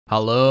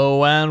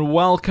Hello and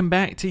welcome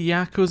back to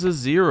Yakuza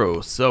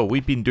 0. So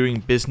we've been doing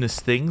business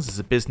things as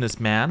a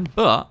businessman,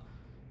 but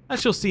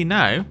as you'll see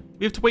now,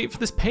 we have to wait for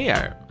this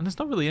payout, and there's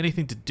not really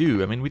anything to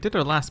do. I mean, we did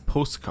our last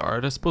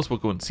postcard. I suppose we'll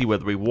go and see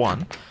whether we won.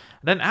 And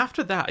then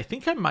after that, I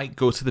think I might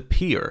go to the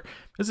pier,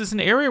 because it's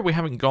an area we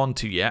haven't gone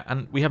to yet,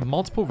 and we have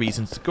multiple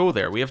reasons to go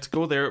there. We have to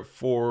go there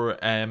for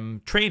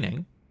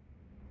training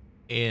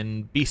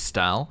in beast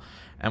style,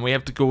 and we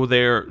have to go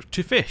there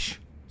to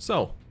fish.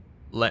 So,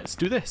 let's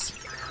do this.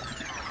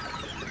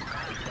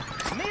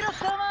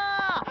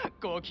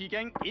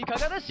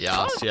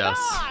 Yes, yes.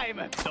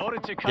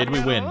 Did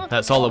we win?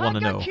 That's all I want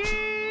to know.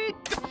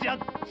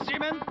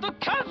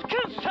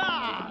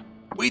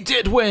 We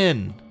did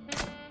win!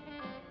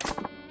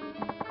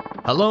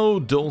 Hello,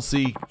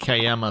 Dulce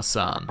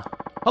Kayama-san.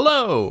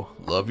 Hello!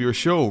 Love your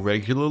show,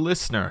 regular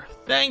listener.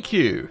 Thank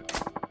you!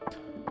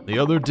 The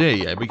other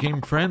day, I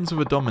became friends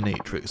with a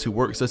dominatrix who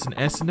works at an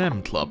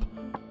S&M club.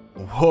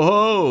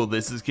 Whoa,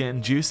 this is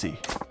getting juicy.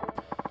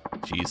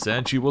 She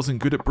said she wasn't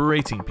good at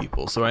berating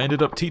people, so I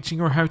ended up teaching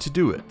her how to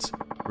do it.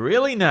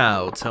 Really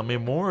now? Tell me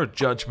more,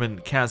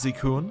 Judgment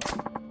Kazi-kun.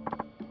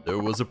 There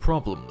was a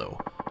problem though.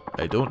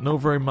 I don't know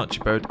very much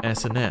about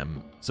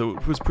S&M, so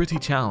it was pretty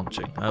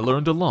challenging. I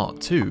learned a lot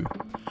too.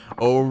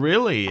 Oh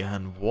really?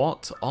 And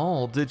what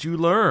all did you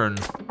learn?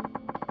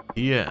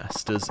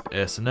 Yes, does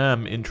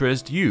S&M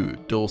interest you,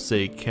 Dulce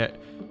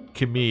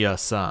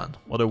Kimiya-san?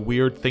 What a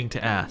weird thing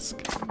to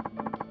ask.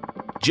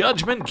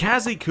 Judgment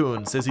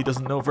Kazi-kun says he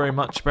doesn't know very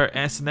much about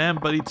S&M,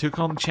 but he took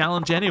on the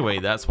challenge anyway.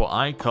 That's what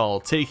I call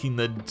taking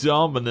the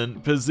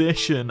dominant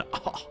position.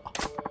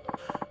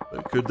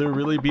 But could there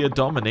really be a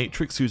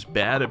dominatrix who's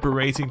bad at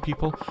berating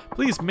people?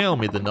 Please mail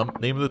me the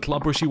name of the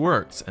club where she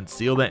works and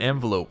seal that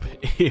envelope,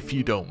 if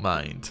you don't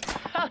mind.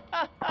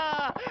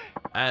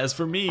 As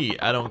for me,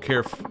 I don't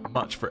care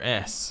much for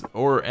S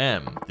or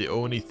M. The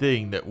only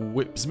thing that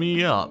whips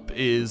me up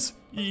is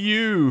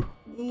you.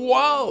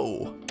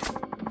 Whoa!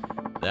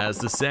 That's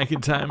the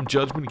second time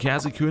Judgment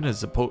Kazi-kun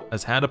has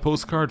had a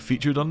postcard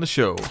featured on the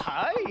show.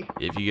 Hi.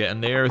 If you get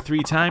in there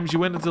 3 times, you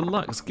win a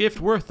deluxe gift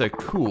worth a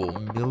cool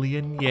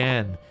 $1,000,000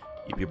 yen.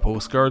 Keep your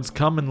postcards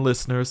coming,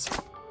 listeners.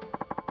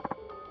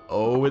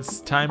 Oh,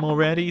 it's time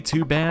already?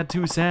 Too bad,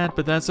 too sad,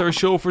 but that's our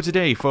show for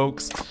today,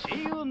 folks.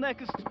 See you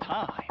next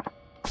time.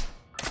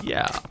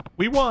 Yeah,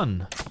 we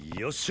won.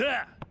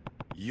 Mr.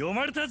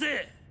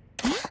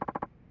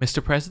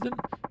 President,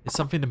 is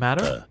something the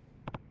matter?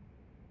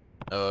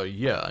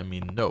 Yeah, I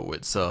mean, no,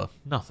 it's,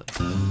 nothing.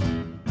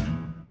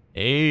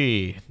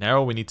 Hey, now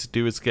all we need to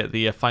do is get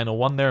the final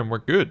one there and we're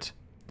good.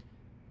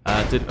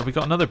 Have we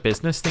got another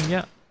business thing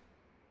yet?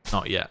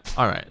 Not yet.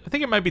 Alright, I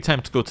think it might be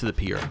time to go to the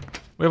pier.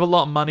 We have a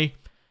lot of money,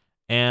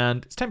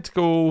 and it's time to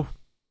go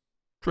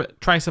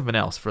try something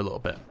else for a little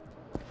bit.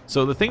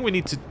 So the thing we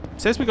need to...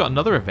 It says we got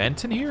another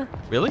event in here?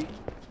 Really?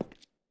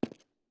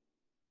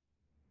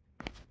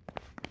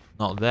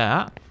 Not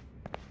that.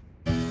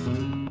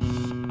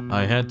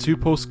 I had 2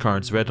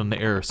 postcards read on the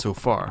air so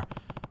far.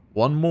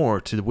 One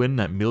more to win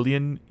that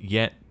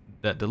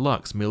that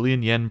deluxe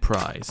 $1,000,000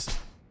 prize.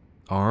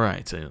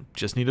 Alright, I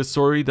just need a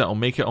story that'll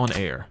make it on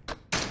air.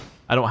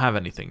 I don't have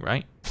anything,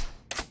 right?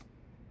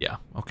 Yeah,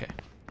 okay.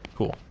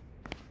 Cool.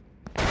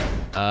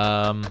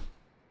 That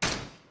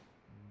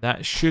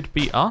should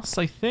be us,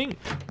 I think.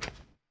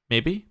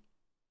 Maybe.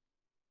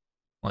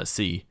 Let's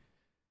see.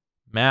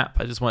 Map,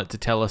 I just want it to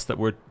tell us that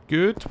we're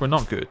good. We're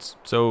not good.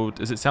 So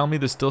does it tell me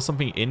there's still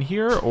something in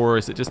here, or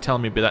is it just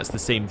telling me but that's the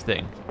same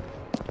thing?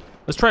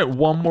 Let's try it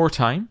one more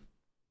time.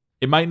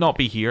 It might not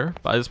be here,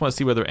 but I just want to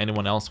see whether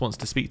anyone else wants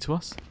to speak to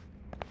us.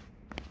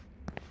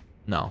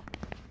 No.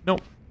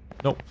 Nope.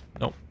 Nope.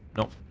 Nope.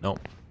 Nope.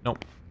 Nope.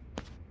 Nope.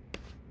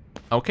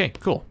 Okay,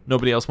 cool.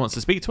 Nobody else wants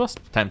to speak to us.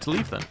 Time to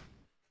leave then.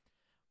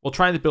 We'll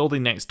try the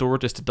building next door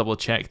just to double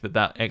check that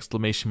that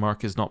exclamation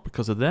mark is not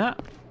because of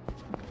that.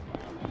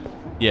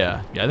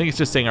 Yeah, I think it's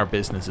just saying our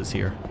business is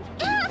here.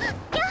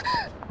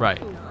 Right.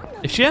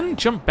 If she hadn't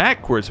jumped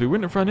backwards, we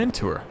wouldn't have run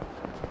into her.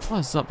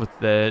 What's up with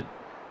the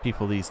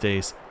people these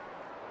days?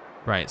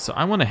 Right, so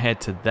I want to head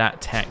to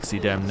that taxi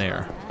down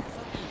there.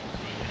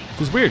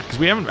 Which is weird, because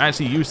we haven't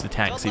actually used the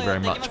taxi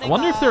very much. I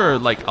wonder if there are,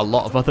 like, a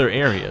lot of other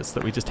areas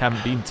that we just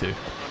haven't been to.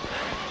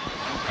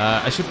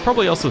 I should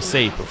probably also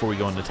save before we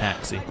go in the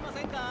taxi.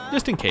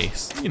 Just in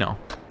case, you know.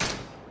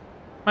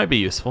 Might be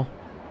useful.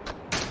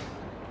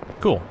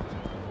 Cool.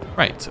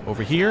 Right,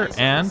 over here,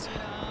 and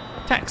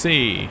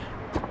taxi.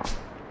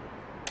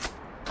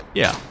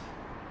 Yeah,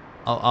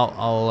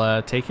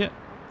 I'll take it.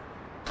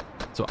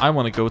 So I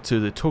want to go to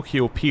the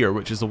Tokyo Pier,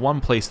 which is the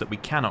one place that we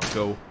cannot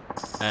go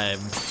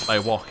by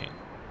walking.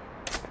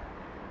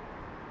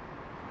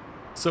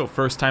 So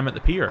first time at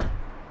the pier.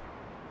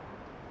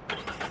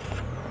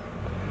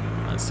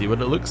 Let's see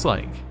what it looks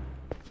like.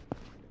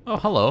 Oh,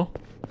 hello.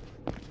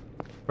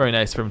 Very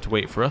nice for him to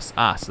wait for us.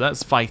 Ah, so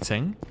that's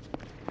fighting.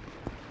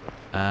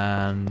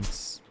 And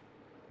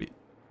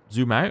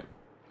zoom out.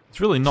 It's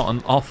really not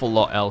an awful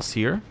lot else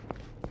here.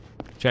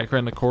 Check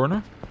around the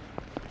corner.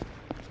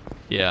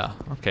 Yeah,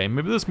 okay,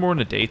 maybe there's more in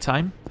the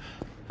daytime.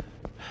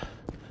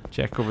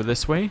 Check over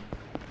this way.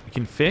 We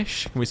can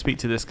fish. Can we speak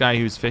to this guy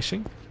who's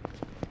fishing?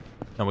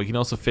 No, we can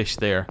also fish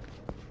there.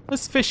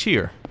 Let's fish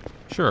here.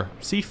 Sure.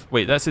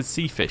 Wait, that says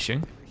sea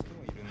fishing.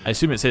 I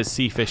assume it says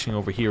sea fishing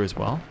over here as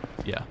well.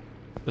 Yeah.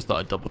 Just thought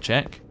I'd double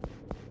check.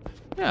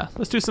 Yeah,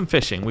 let's do some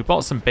fishing. We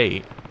bought some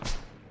bait.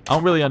 I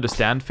don't really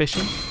understand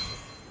fishing,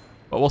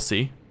 but we'll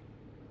see.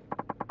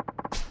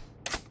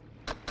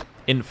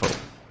 Info.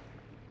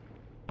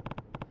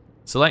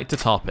 Select a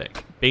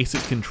topic.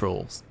 Basic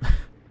controls.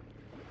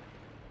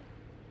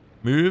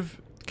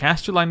 Move.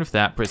 Cast your line with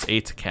that. Press A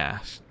to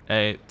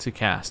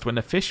cast. When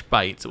a fish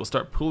bites, it will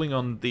start pulling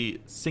on the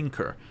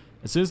sinker.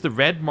 As soon as the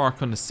red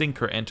mark on the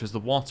sinker enters the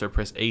water,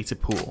 press A to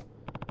pull.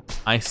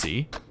 I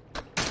see.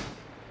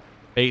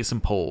 Baits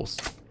and poles.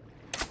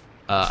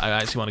 I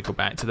actually want to go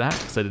back to that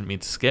because I didn't mean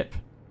to skip.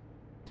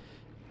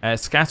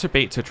 Scatter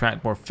bait to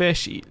attract more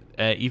fish.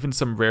 Even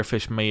some rare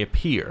fish may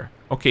appear.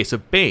 Okay, so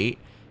bait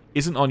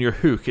isn't on your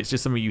hook, it's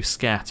just something you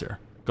scatter.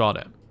 Got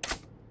it.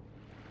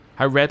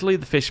 How readily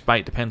the fish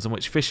bite depends on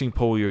which fishing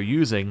pole you're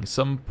using.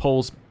 Some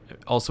poles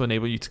also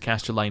enable you to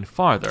cast your line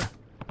farther.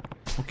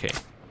 Okay.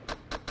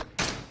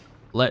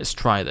 Let's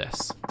try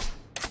this.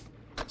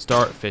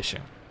 Start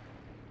fishing.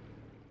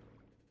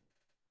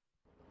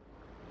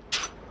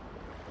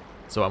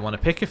 So I want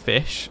to pick a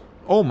fish.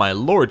 Oh my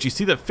lord, you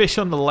see that fish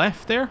on the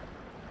left there?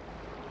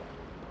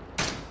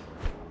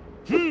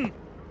 The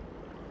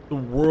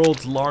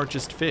world's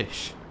largest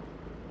fish.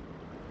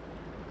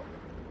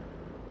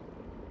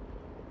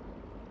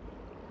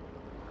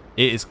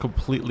 It is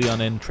completely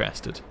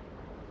uninterested.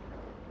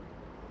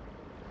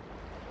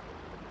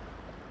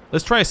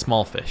 Let's try a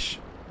small fish.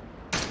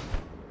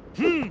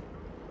 Yeah,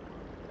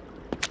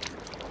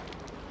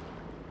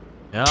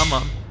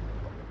 man.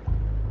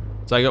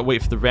 So I gotta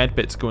wait for the red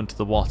bit to go into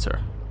the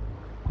water.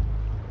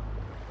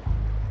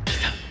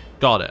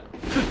 Got it.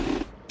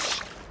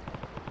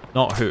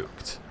 Not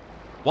hooked.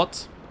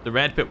 What? The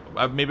red bit...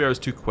 maybe I was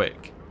too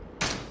quick.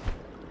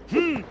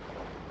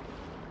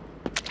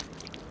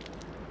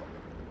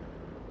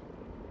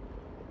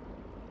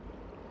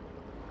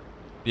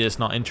 Yeah, it's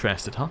not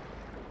interested, huh?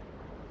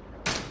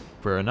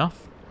 Fair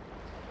enough.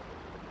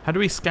 How do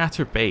we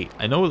scatter bait?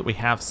 I know that we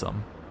have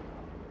some.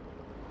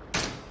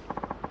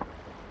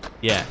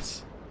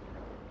 Yes.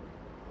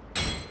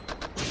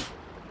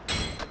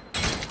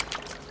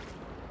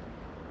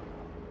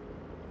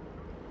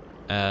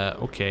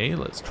 Okay,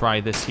 let's try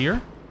this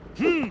here.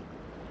 I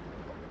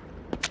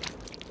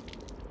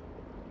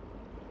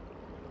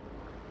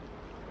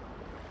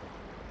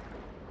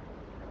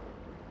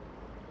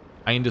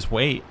can just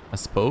wait, I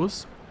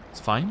suppose. It's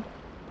fine.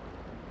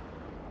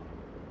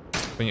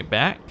 Bring it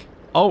back.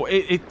 Oh,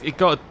 it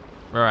got...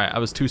 Alright, I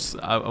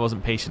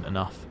wasn't patient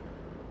enough.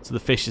 So the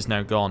fish is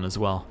now gone as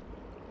well.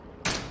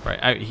 Right,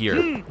 out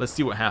here. Let's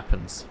see what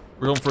happens.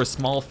 We're going for a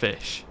small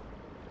fish.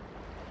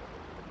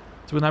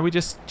 So now we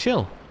just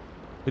chill.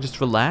 We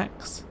just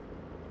relax.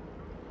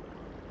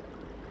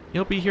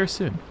 He'll be here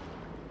soon.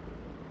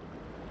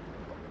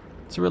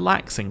 It's a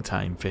relaxing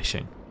time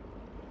fishing.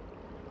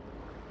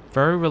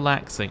 Very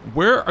relaxing.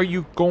 Where are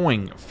you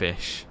going,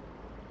 fish?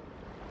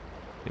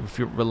 If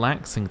you're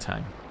relaxing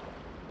time.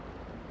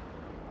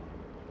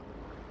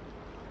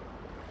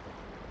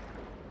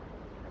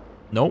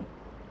 Nope.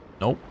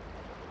 Nope.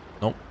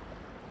 Nope.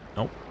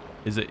 Nope.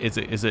 Is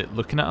it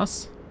looking at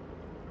us?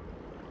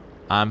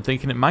 I'm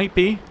thinking it might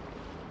be.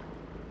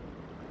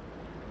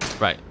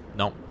 Right.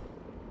 Nope.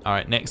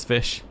 Alright, next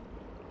fish.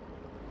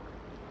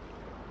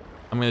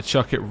 I'm going to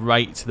chuck it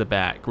right to the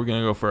back. We're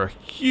going to go for a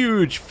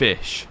huge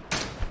fish.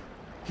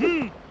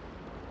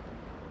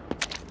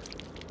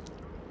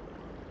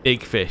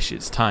 Big fish,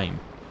 it's time.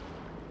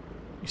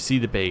 You see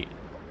the bait.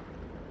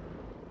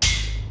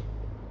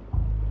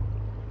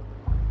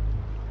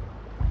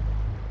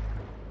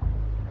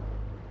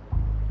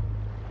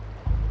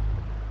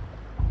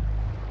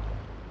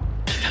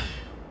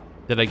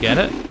 Did I get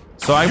it?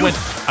 So I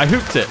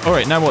hooked it.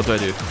 Alright, now what do I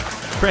do?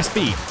 Press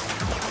B.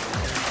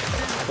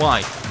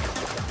 Why?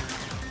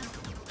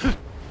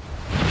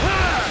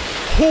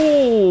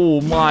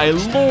 Oh my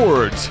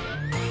lord!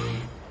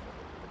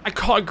 I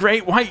caught a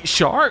great white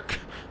shark?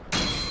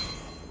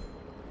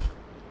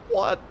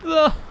 What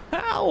the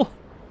hell?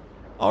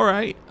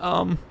 Alright,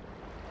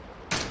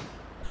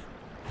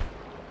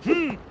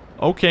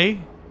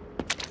 okay.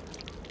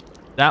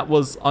 That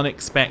was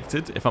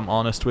unexpected, if I'm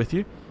honest with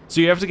you. So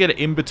you have to get it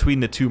in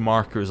between the two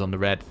markers on the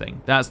red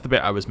thing. That's the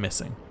bit I was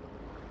missing.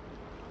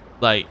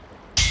 Like,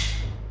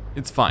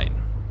 it's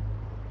fine.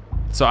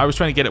 So I was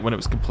trying to get it when it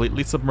was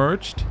completely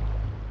submerged.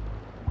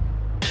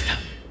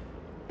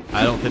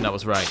 I don't think that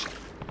was right.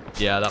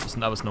 Yeah, that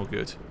was no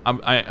good.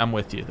 I'm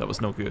with you. That was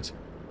no good.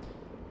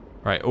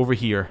 Right, over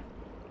here.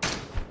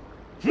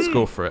 Let's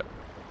go for it.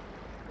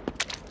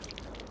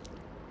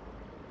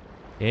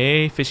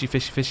 Hey, fishy,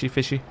 fishy, fishy,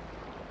 fishy.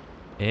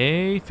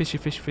 Hey, fishy,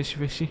 fishy, fishy,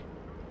 fishy.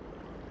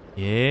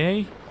 Yay.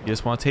 You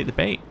just want to take the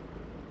bait.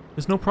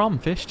 There's no problem,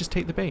 fish. Just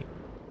take the bait.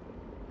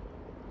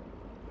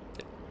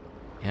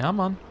 Yeah,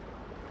 man.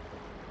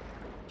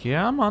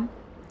 Yeah, man.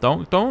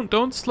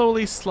 Don't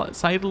slowly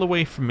sidle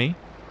away from me.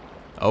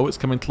 Oh, it's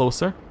coming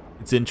closer.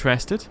 It's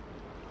interested.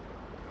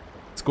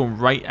 It's going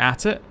right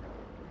at it.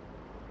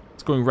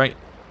 It's going right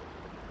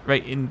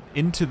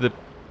into the...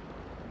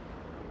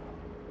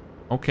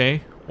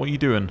 Okay, what are you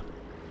doing?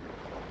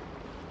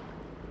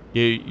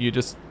 You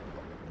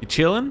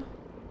chilling?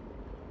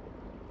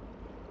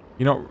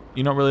 You're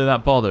not really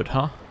that bothered,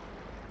 huh?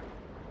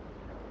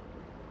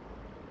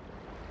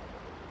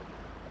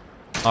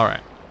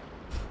 Alright.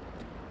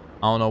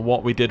 I don't know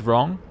what we did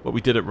wrong, but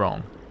we did it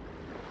wrong.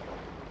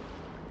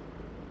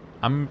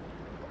 I'm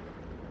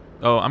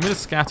gonna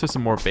scatter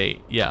some more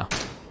bait, yeah.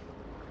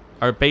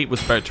 Our bait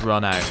was about to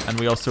run out, and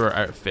we also are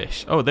out of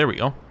fish. Oh, there we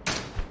go.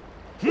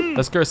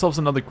 Let's get ourselves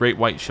another great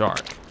white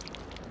shark.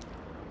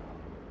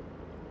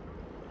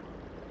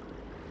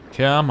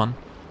 Come on.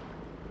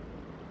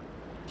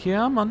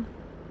 Come on.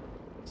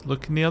 It's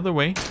looking the other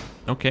way.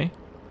 Okay.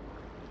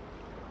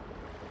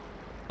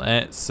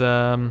 Let's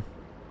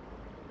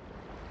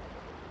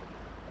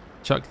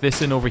chuck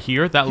this in over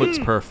here. That looks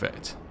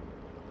perfect.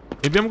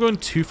 Maybe I'm going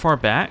too far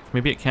back.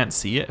 Maybe it can't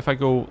see it. If I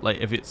go, like,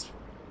 if it's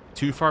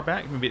too far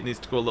back, maybe it needs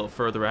to go a little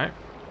further out.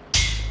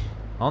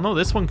 Oh no,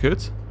 this one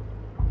could.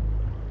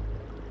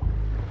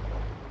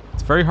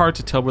 It's very hard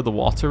to tell where the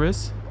water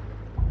is.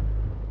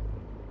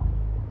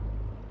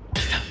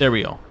 There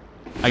we go.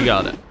 I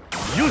got it.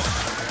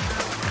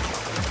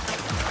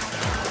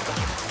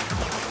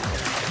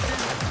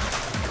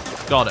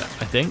 Got it,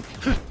 I think.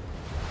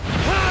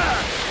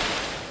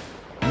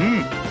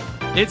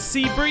 It's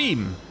sea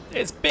bream.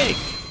 It's big.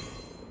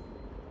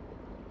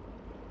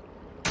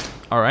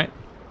 Alright.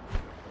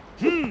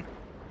 And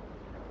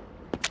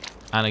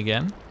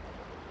again.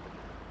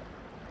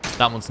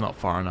 That one's not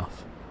far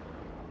enough.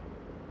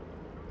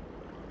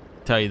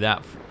 Tell you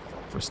that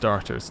for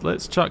starters.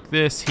 Let's chuck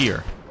this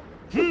here.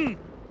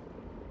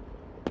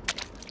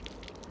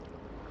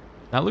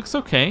 That looks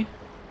okay.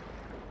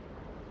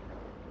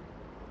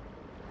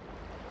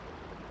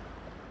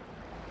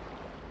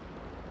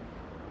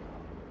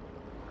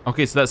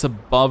 Okay, so that's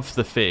above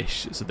the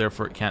fish, so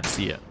therefore it can't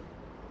see it.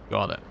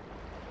 Got it.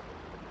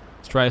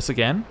 Let's try this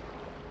again.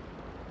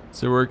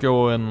 So we're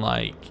going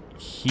like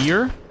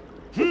here.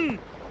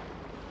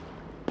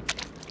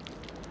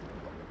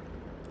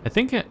 I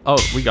think it... Oh,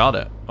 we got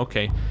it.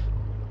 Okay.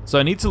 So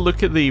I need to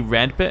look at the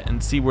red bit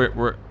and see where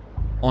we're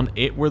on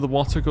it, where the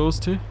water goes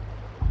to.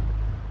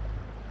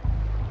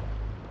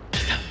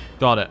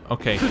 Got it.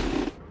 Okay.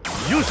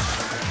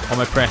 What am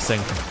I pressing?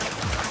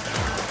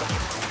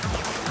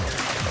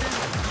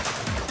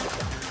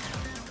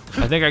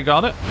 I think I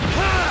got it.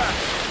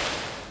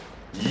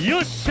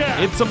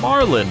 It's a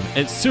marlin.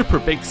 It's super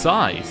big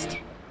sized.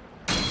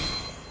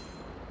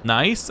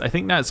 Nice. I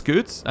think that's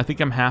good. I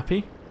think I'm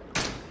happy.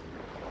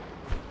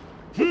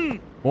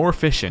 More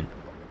fishing.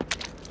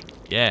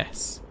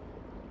 Yes.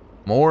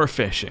 More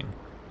fishing.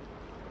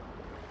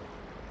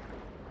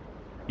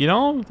 You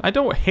know, I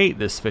don't hate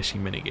this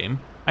fishing minigame.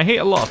 I hate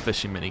a lot of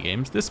fishing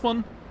minigames. This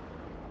one,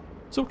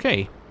 it's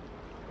okay.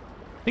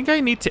 I think I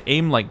need to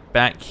aim like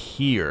back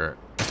here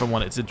if I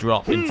want it to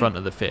drop in front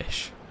of the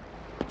fish.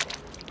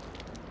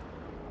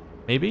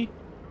 Maybe?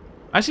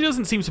 Actually, it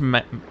doesn't seem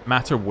to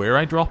matter where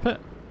I drop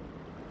it.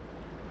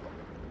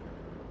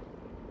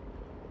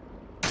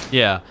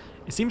 Yeah,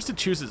 it seems to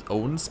choose its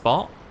own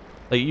spot.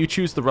 Like, you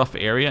choose the rough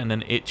area and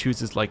then it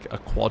chooses like a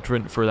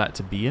quadrant for that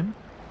to be in.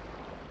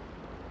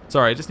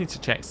 Sorry, I just need to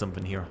check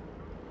something here.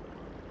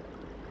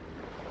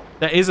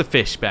 There is a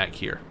fish back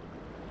here.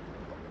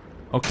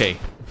 Okay.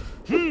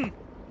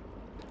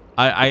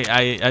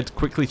 I'd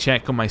quickly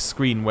check on my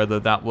screen whether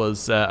that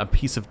was a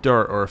piece of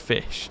dirt or a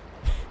fish.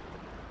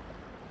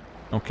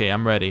 Okay,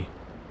 I'm ready.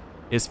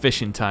 It's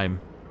fishing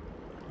time.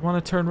 You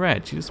want to turn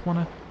red? You just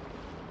want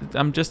to...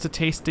 I'm just a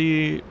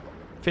tasty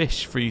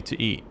fish for you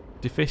to eat.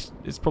 The fish...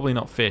 It's probably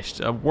not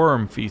fish. A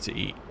worm for you to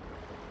eat.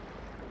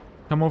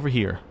 Come over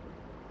here.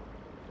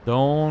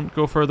 Don't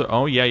go further.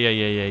 Oh, yeah.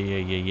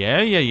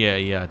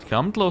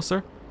 Come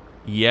closer.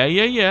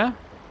 Yeah.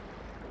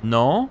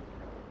 No.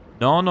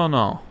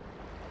 No.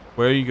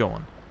 Where are you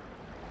going?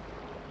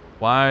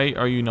 Why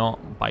are you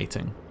not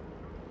biting?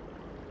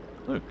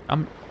 Look,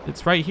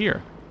 it's right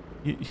here.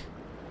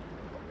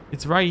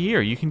 It's right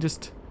here. You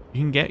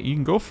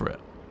can go for it.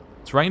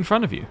 It's right in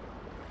front of you.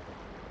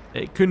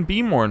 It couldn't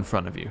be more in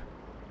front of you.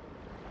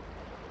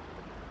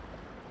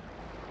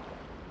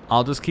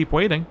 I'll just keep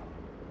waiting.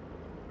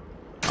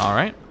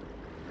 Alright.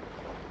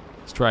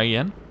 Let's try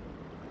again.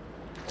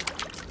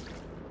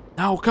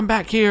 No, come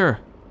back here.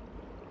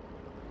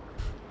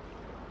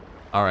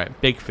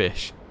 Alright, big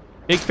fish.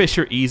 Big fish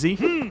are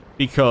easy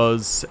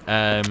because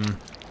I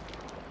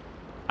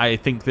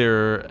think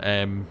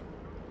their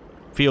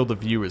field of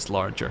view is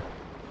larger.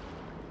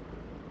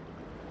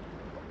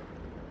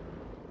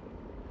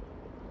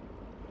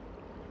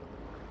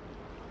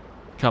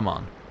 Come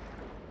on.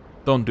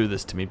 Don't do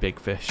this to me, big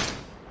fish.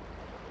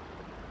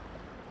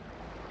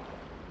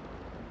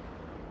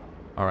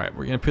 Alright,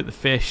 we're going to put the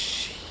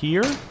fish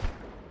here.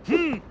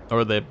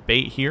 Or the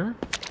bait here.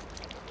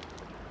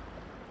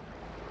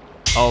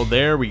 Oh,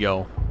 there we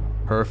go.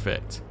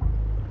 Perfect.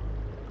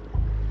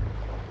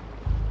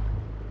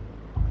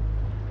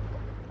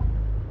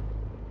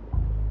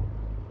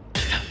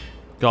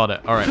 Got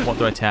it. Alright, what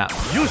do I tap?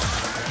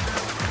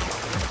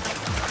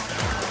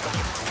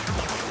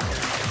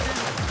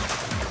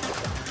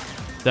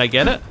 Did I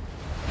get it?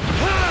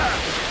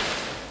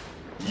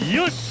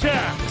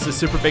 It's a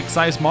super big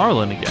size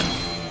marlin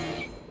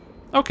again.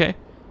 Okay.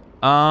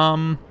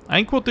 I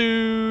think we'll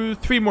do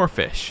 3 more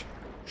fish.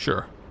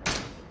 Sure.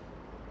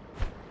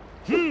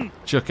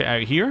 Chuck it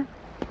out here.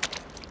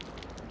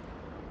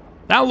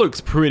 That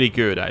looks pretty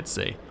good, I'd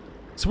say.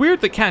 It's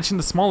weird that catching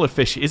the smaller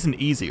fish isn't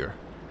easier.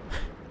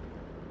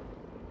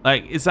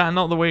 Like, is that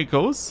not the way it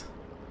goes?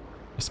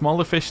 Are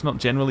smaller fish not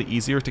generally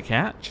easier to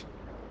catch?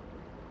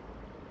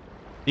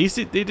 They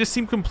just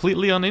seem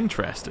completely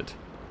uninterested.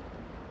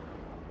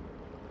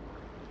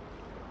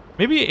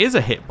 Maybe it is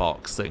a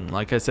hitbox thing,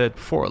 like I said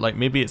before. Like,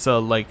 maybe it's a,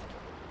 like...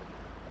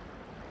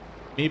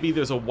 Maybe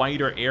there's a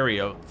wider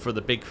area for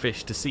the big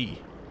fish to see.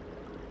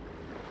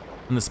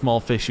 And the small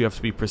fish, you have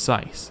to be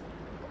precise.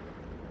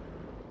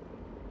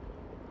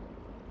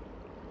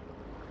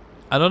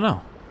 I don't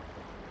know.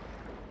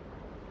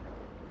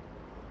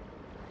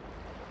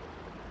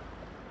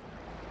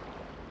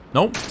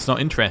 Nope, it's not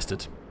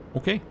interested.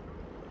 Okay.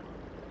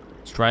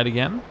 Let's try it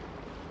again. I'm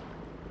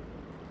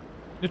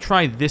going to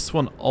try this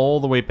one all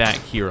the way back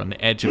here on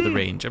the edge of the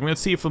range. I'm going to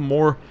see if the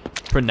more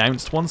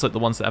pronounced ones, like the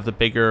ones that have the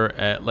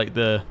bigger, like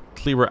the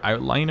clearer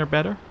outline, are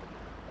better.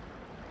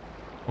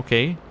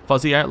 Okay,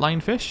 fuzzy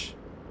outline fish.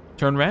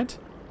 Turn red.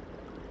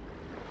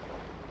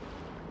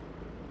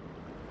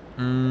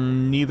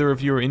 Neither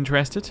of you are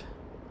interested.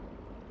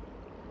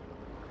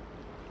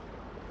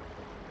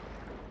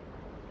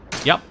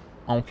 Yep,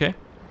 okay.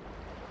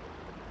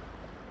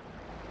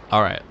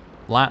 Alright,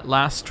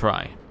 last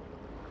try.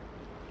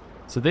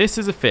 So this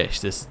is a fish.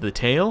 This is the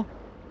tail.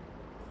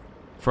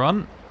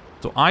 Front.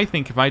 So I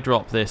think if I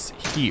drop this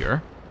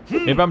here,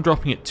 maybe I'm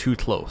dropping it too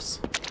close.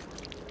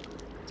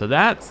 So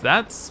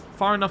that's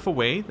far enough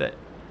away that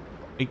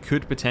it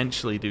could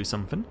potentially do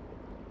something.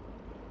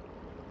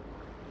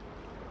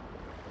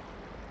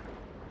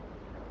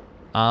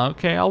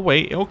 Okay, I'll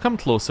wait. It'll come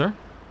closer.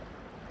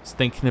 Just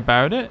thinking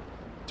about it.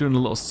 Doing a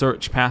little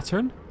search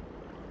pattern.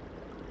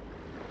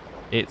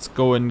 It's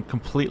going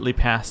completely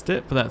past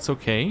it, but that's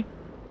okay.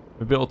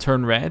 Maybe it'll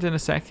turn red in a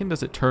second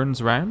as it turns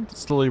around. It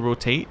slowly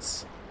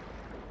rotates.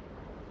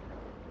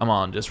 Come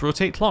on, just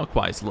rotate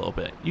clockwise a little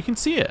bit. You can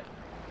see it.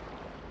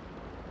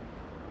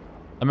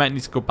 I might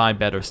need to go buy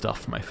better stuff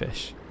for my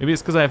fish. Maybe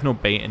it's because I have no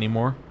bait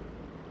anymore.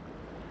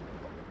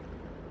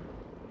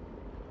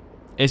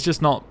 It's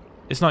just not...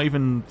 It's not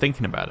even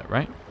thinking about it,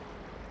 right?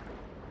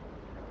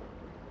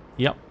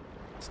 Yep.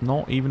 It's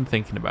not even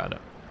thinking about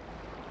it.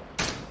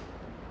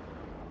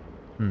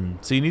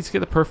 So you need to get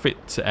the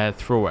perfect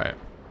throw out.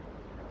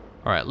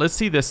 Alright, let's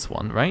see this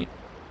one, right?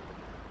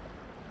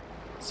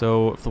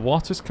 So if the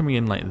water's coming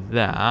in like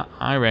that,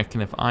 I reckon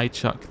if I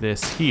chuck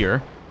this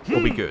here,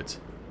 we'll be good.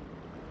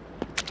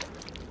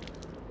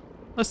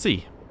 Let's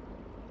see.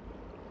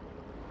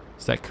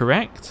 Is that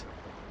correct?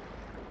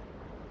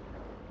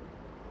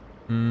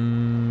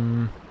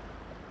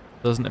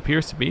 Doesn't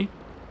appear to be.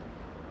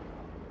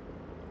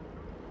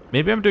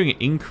 Maybe I'm doing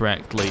it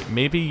incorrectly.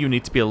 Maybe you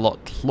need to be a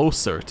lot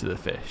closer to the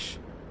fish.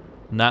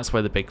 And that's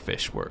why the big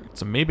fish worked.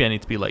 So maybe I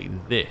need to be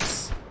like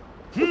this.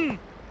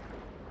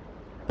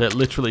 That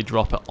literally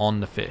drop it on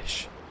the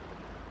fish.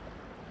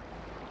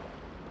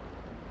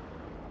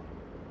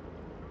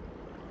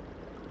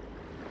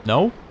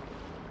 No?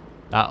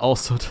 That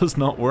also does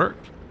not work.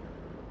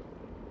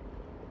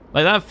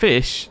 Like that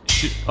fish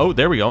should... Oh,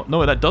 there we go.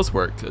 No, that does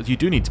work. You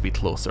do need to be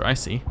closer, I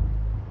see.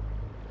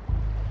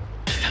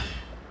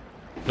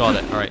 Got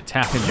it. Alright,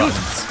 tapping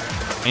buttons.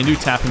 I do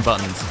tapping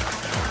buttons.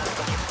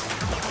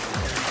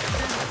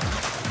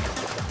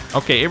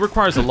 Okay, it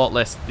requires a lot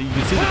less... You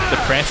can see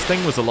the press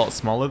thing was a lot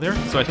smaller there,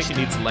 so I think it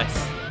needs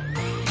less...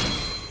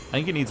 I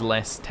think it needs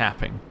less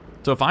tapping.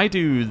 So if I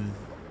do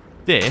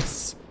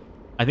this,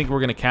 I think we're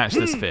going to catch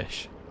this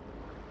fish.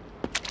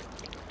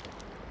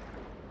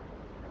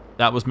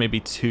 That was maybe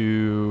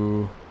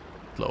too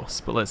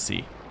close, but let's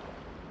see.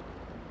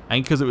 I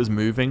think because it was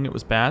moving, it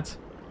was bad.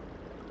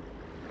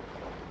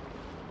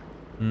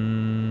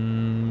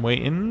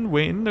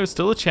 Waiting. There's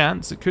still a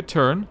chance. It could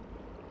turn.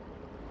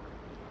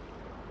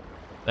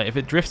 Like if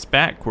it drifts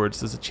backwards,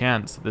 there's a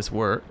chance that this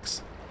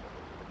works.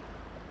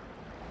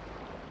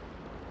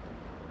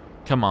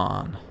 Come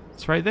on.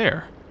 It's right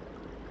there.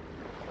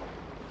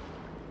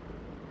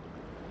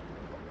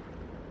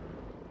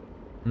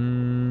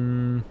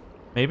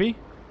 Maybe?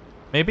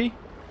 Maybe?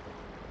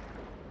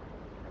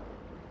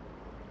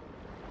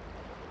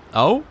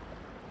 Oh?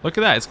 Look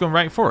at that. It's going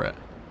right for it.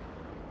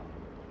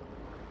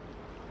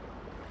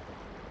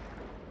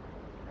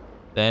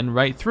 Then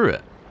right through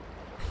it.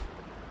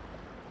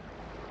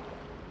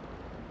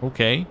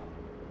 Okay.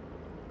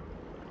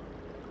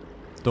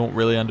 Don't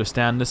really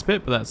understand this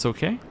bit, but that's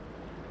okay.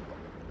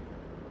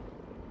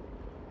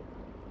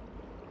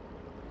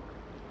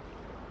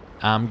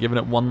 I'm giving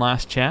it one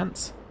last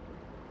chance.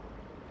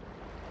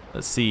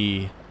 Let's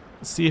see.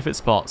 Let's see if it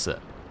spots it.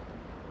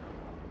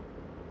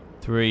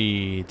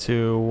 3,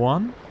 2,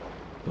 1.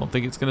 Don't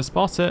think it's going to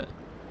spot it.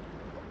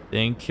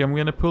 Think I'm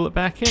going to pull it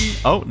back in.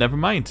 Oh, never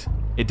mind.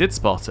 It did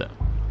spot it.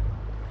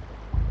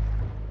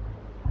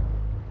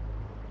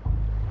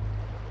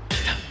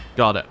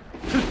 Got it.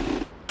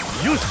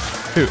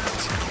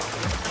 Hooked.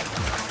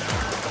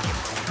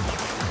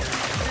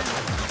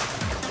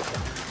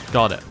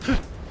 Got it.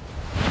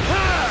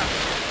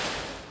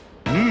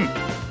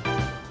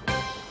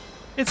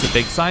 It's a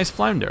big size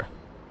flounder.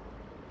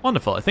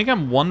 Wonderful. I think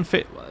I'm one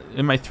fit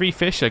in my 3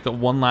 fish. I got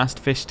one last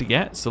fish to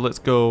get. So let's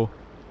go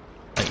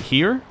right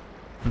here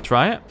and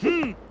try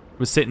it.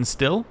 We're sitting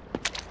still.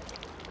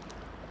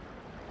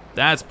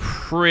 That's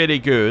pretty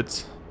good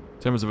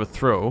in terms of a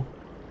throw.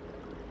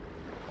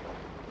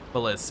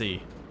 But let's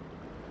see.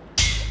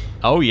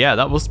 Oh yeah,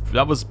 I was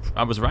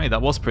right.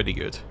 That was pretty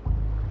good.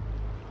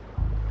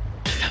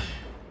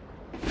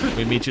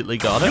 We immediately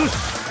got it.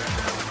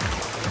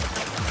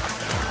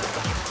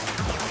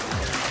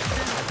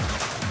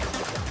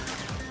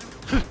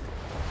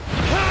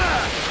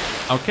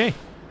 Okay.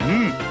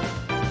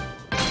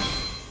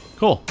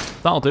 Cool.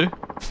 That'll do.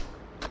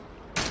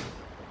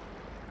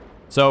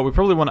 So we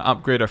probably want to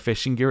upgrade our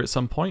fishing gear at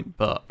some point,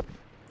 but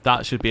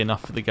that should be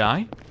enough for the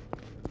guy.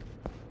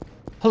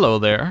 Hello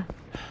there.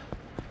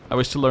 I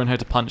wish to learn how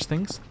to punch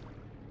things.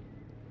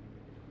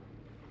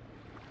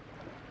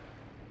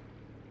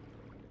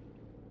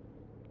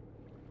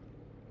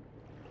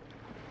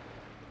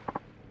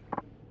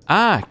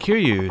 Ah,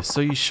 Kiryu,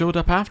 so you showed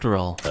up after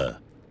all.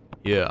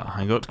 Yeah,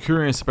 I got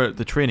curious about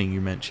the training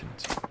you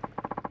mentioned.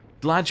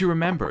 Glad you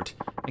remembered.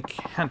 I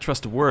can't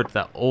trust a word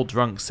that old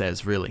drunk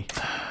says, really.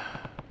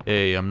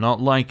 Hey, I'm not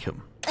like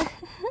him.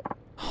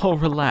 Oh,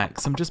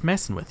 relax, I'm just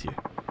messing with you.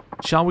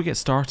 Shall we get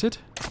started?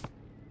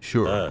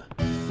 Sure.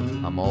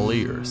 I'm all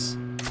ears.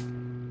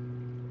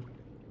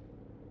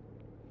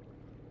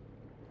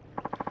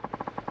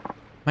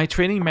 My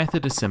training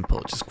method is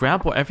simple. Just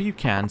grab whatever you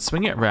can,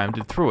 swing it around,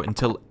 and throw it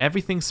until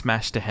everything's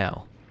smashed to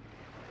hell.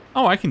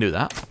 Oh, I can do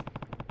that.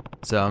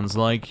 Sounds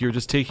like you're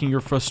just taking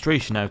your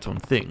frustration out on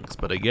things,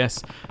 but I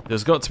guess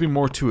there's got to be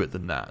more to it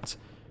than that.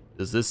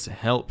 Does this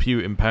help you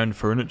impound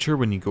furniture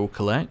when you go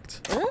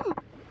collect?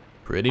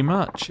 Pretty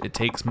much. It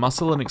takes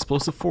muscle and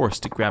explosive force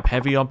to grab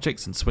heavy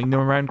objects and swing them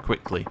around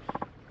quickly.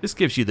 This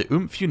gives you the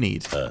oomph you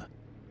need.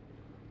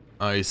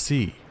 I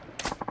see.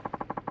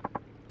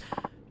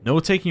 No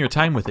taking your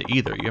time with it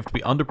either. You have to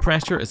be under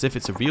pressure as if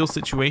it's a real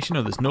situation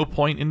or there's no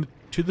point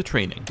into the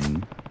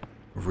training.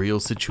 Real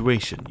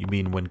situation? You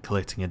mean when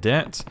collecting a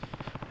debt?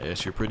 I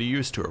guess you're pretty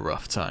used to a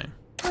rough time.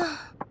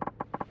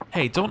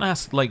 Hey, don't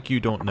ask like you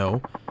don't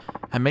know.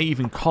 I may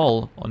even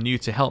call on you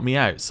to help me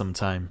out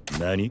sometime.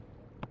 Nani?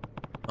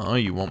 Oh,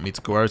 you want me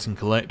to go out and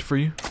collect for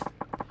you?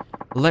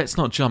 Let's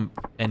not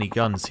jump any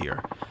guns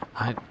here.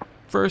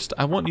 First,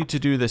 I want you to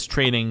do this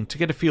training to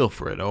get a feel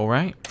for it,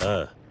 alright?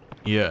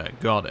 Yeah,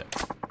 got it.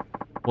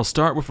 We'll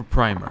start with a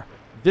primer.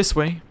 This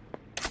way.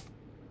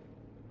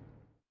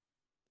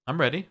 I'm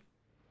ready.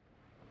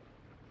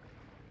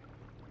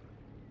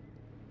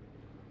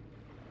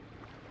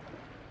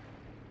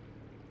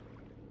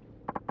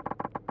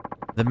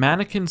 The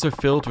mannequins are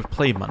filled with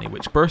play money,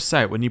 which bursts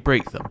out when you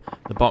break them.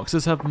 The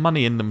boxes have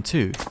money in them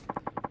too.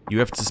 You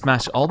have to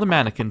smash all the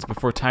mannequins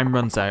before time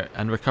runs out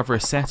and recover a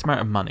set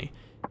amount of money.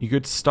 You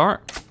good to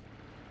start?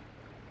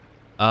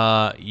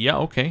 Yeah,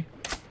 okay.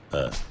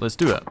 Let's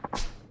do it.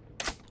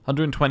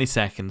 120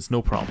 seconds,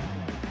 no problem.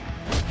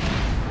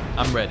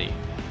 I'm ready.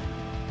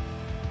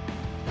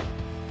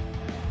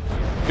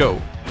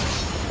 Go.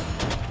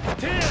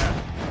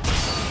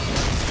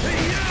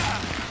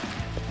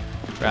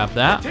 Grab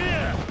that.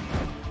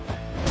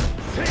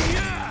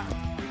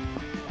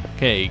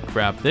 Okay,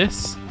 grab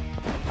this.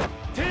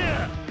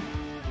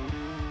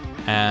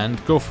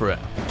 And go for it.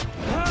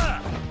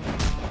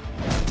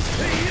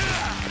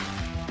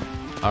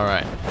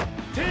 Alright.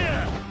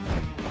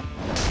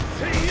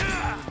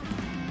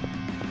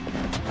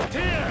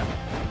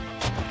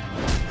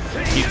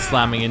 Keep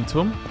slamming into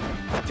him.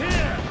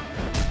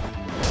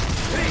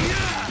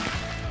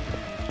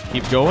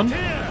 Keep going.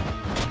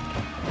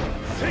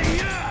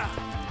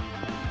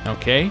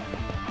 Okay.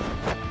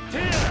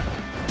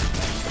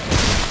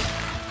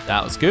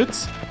 That was good.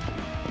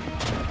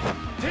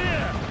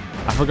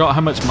 I forgot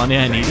how much money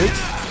I needed,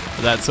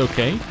 but that's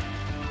okay.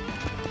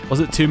 Was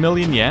it 2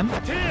 million yen?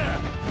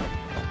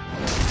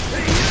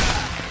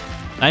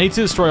 I need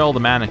to destroy all the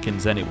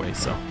mannequins anyway,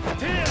 so.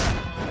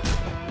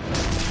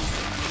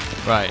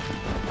 Right.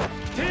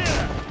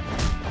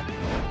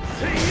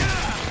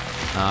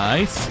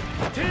 Nice.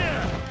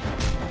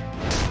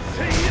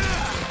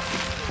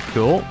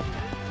 Cool.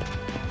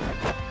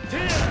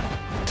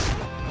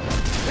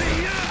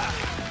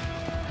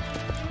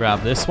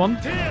 Grab this one.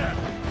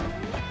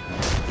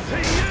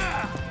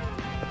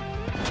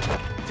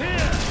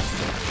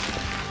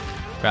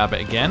 Grab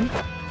it again.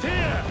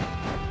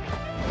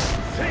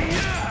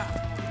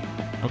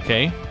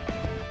 Okay.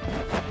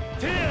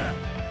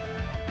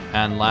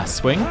 And last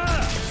swing.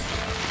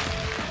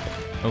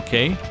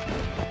 Okay.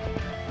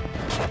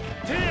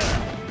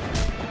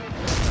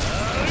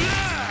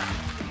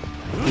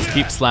 Just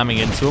keep slamming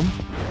into him.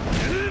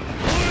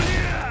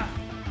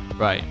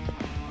 Right.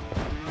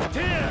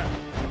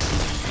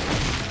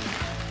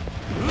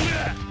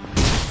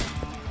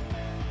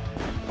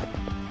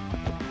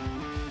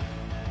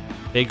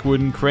 Big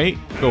wooden crate,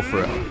 go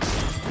for it.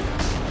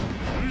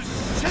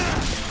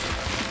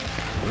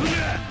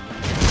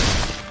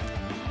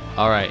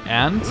 Alright,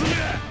 and...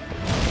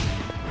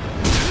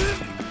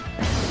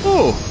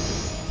 Oh!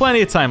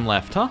 Plenty of time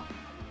left, huh?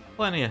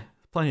 Plenty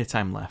of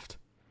time left.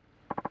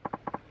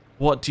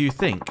 What do you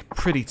think?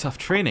 Pretty tough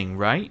training,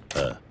 right?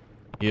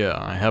 Yeah,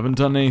 I haven't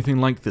done anything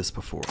like this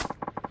before.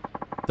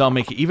 That'll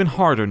make it even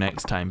harder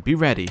next time. Be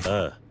ready.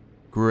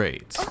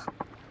 Great.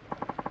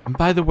 And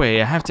by the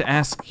way, I have to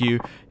ask you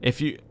if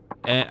you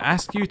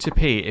to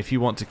pay if you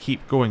want to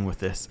keep going with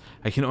this.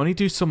 I can only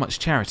do so much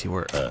charity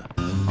work.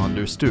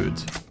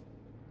 Understood.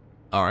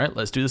 All right,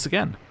 let's do this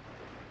again.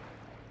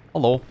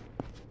 Hello.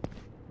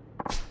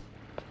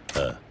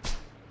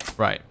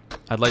 Right,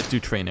 I'd like to do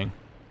training.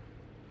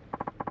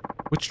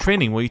 Which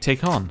training will you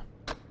take on?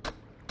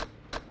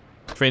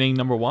 Training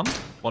number 1?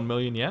 1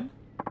 million yen?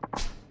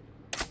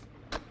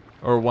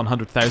 Or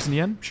 100,000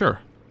 yen? Sure.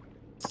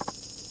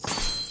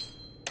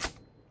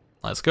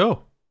 Let's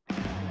go. So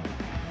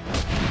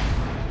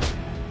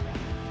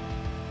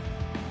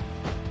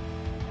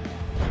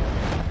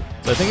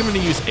I think I'm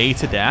going to use A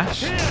to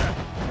dash.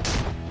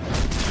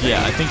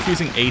 Yeah, I think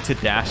using A to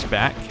dash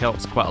back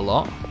helps quite a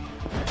lot.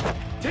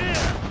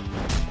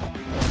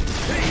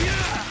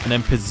 And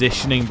then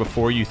positioning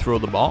before you throw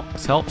the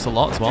box helps a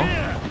lot as well.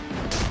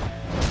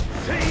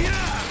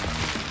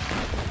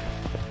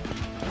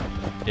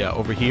 Yeah,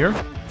 over here.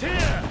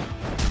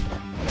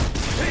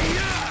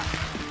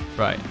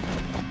 Right.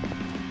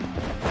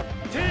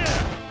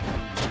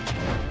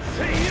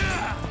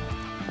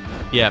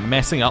 Yeah,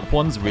 messing up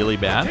one's really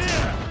bad.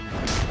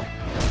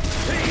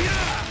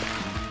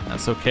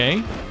 That's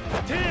okay.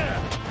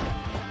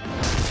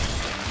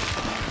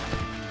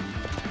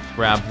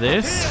 Grab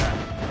this.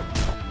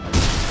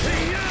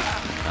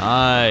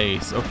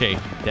 Nice. Okay,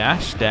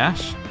 dash,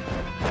 dash.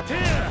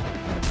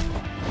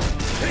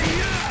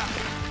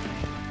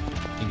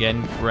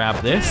 Again,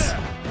 grab this.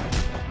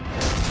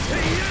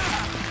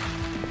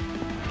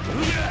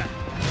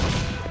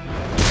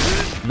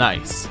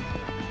 Nice.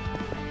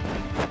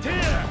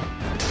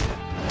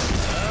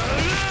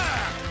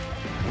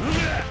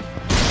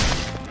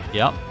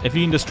 Yep, if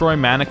you can destroy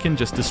mannequin,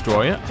 just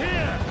destroy it.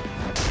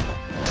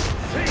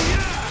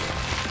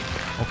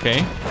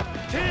 Okay.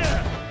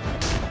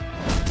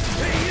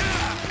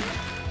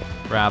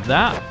 Grab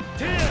that.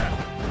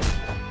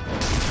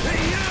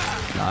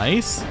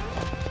 Nice.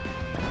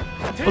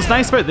 What's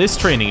nice about this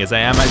training is I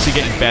am actually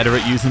getting better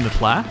at using the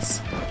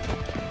class.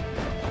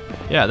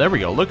 Yeah, there we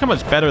go. Look how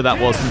much better that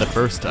was than the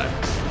first time.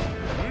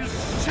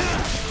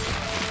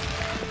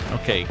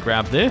 Okay,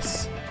 grab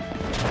this.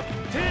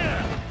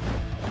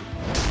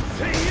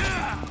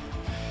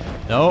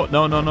 No,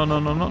 no, no, no, no,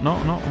 no, no,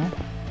 no, no.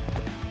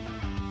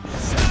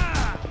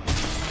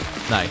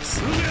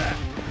 Nice.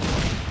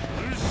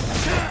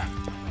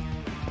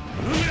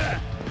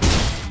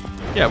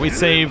 Yeah, we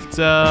saved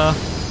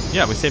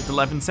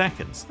 11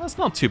 seconds. That's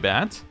not too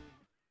bad.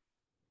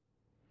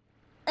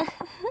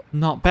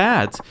 Not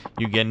bad.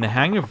 You're getting the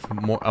hang of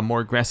a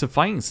more aggressive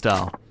fighting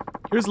style.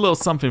 Here's a little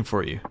something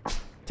for you.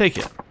 Take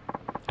it.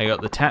 I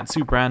got the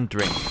Tatsu brand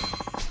drink.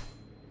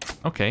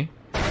 Okay.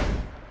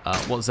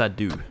 What does that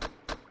do?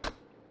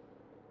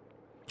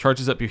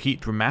 Charges up your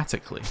heat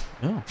dramatically.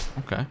 Oh,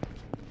 okay.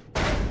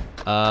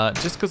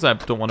 Just because I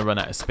don't want to run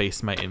out of space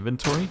in my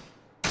inventory,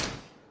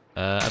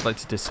 I'd like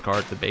to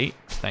discard the bait.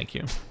 Thank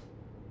you.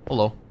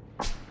 Hello.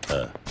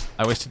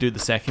 I wish to do the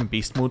second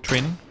beast mode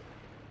training.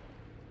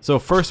 So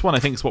first one I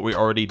think is what we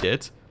already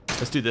did.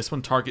 Let's do this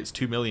one. Target's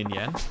 2 million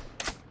yen.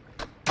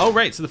 Oh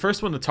right, so the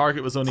first one the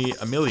target was only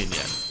 1 million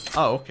yen.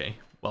 Oh okay.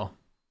 Well,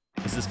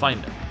 this is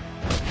fine then.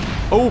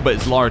 Oh, but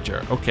it's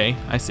larger. Okay,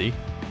 I see.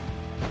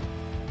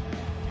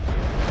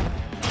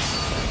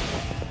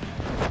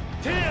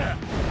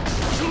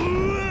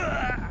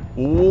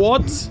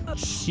 What?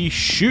 He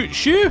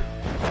shoots you?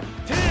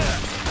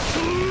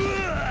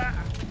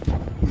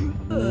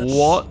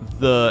 What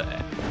the?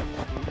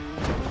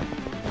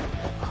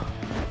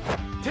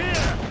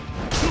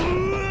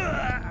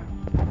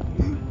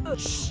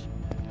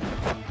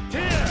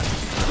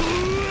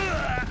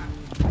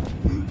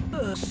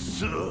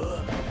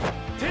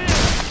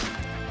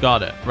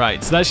 Got it.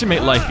 Right, so that should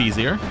make life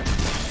easier.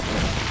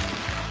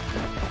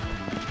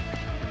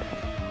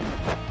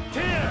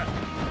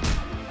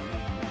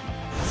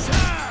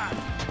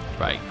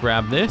 Right,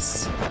 grab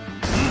this.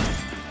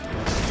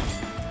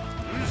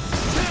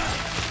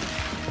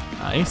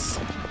 Nice.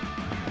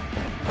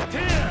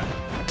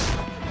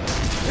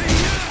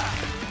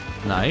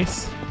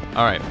 Nice.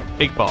 Alright,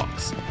 big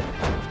box.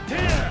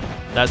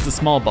 That's the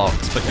small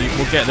box, but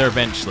we'll get there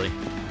eventually.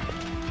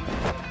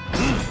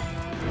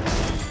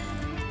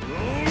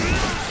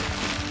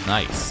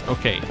 Nice,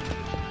 okay.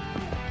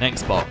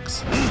 Next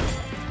box.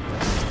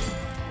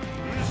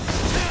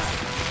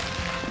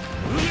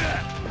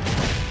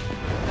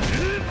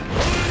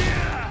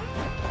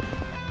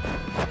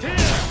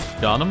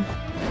 Got him.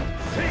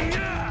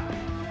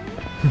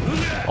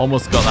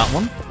 Almost got that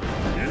one.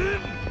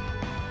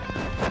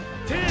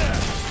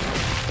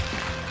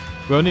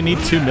 We only need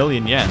 2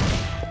 million yen.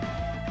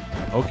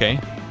 Okay.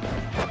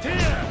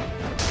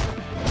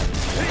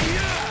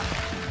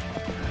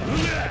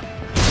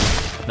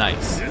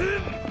 Nice.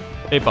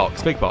 Big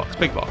box, big box,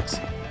 big box.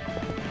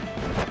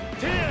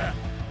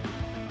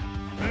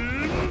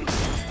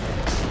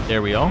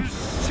 There we go.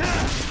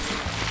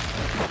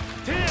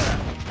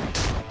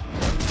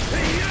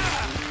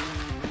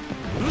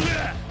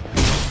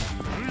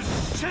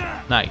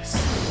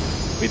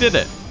 Nice. We did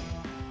it.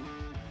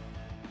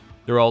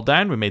 They're all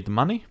down. We made the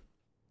money.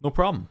 No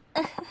problem.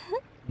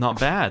 Not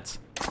bad.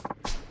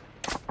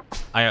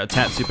 I got a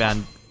Tatsu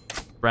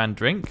brand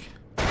drink.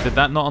 Did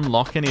that not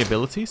unlock any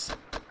abilities?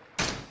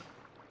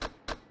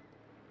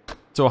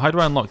 So how do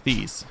I unlock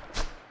these?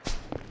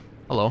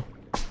 Hello.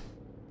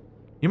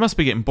 You must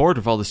be getting bored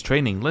of all this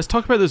training. Let's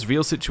talk about those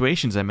real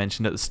situations I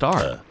mentioned at the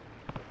start.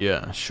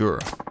 Yeah, sure.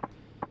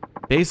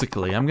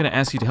 Basically, I'm going to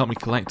ask you to help me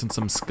collect on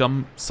some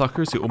scum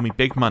suckers who owe me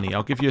big money.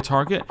 I'll give you a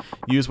target.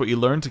 Use what you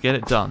learned to get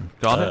it done.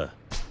 Got it?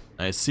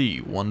 I see.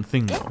 One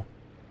thing though.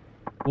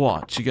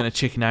 What? You gonna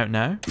chicken out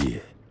now?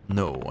 Yeah.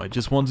 No, I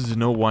just wanted to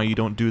know why you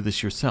don't do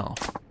this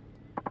yourself.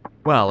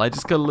 Well, I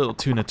just got a little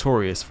too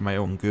notorious for my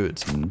own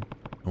good.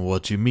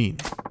 What do you mean?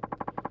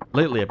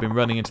 Lately, I've been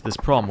running into this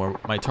problem where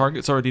my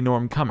targets already know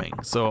I'm coming,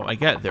 so I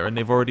get there and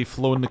they've already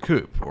flown the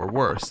coop, or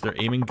worse, they're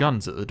aiming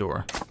guns at the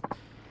door.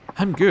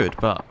 I'm good,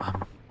 but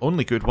I'm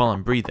only good while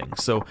I'm breathing,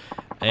 so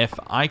if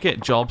I get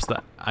jobs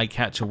that I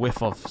catch a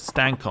whiff of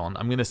stank on,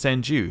 I'm gonna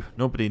send you.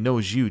 Nobody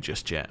knows you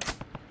just yet.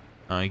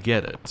 I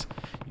get it.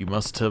 You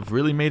must have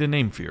really made a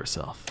name for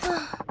yourself.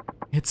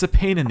 It's a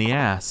pain in the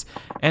ass.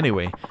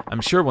 Anyway,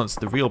 I'm sure once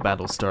the real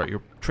battles start,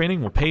 your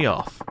training will pay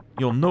off.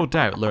 You'll no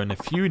doubt learn a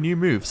few new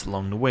moves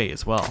along the way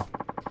as well.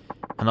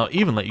 And I'll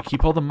even let you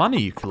keep all the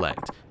money you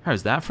collect.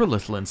 How's that for a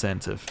little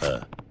incentive?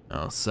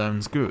 Oh,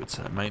 sounds good.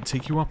 I might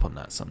take you up on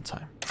that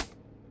sometime.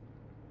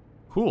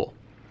 Cool.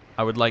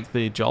 I would like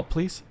the job,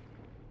 please.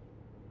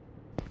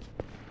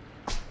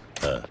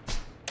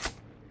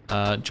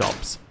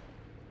 Jobs.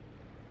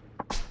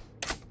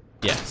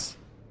 Yes.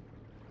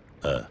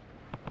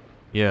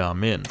 Yeah,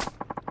 I'm in.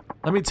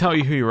 Let me tell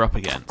you who you're up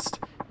against.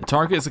 The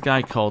target is a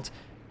guy called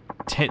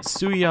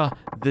Tetsuya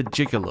the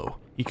Gigolo.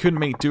 He couldn't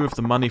make do with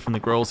the money from the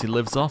girls he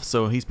lives off,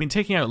 so he's been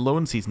taking out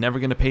loans he's never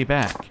going to pay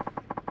back.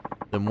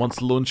 Then once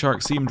the loan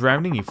sharks see him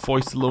drowning, he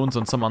foists the loans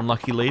on some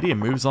unlucky lady and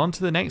moves on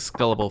to the next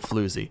gullible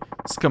floozy.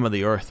 Scum of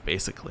the earth,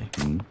 basically.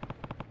 And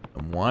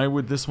why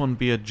would this one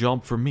be a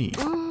job for me?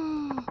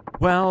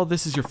 Well,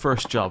 this is your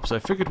first job, so I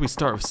figured we'd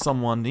start with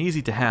someone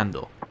easy to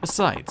handle.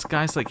 Besides,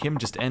 guys like him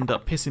just end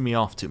up pissing me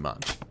off too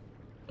much.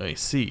 I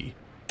see.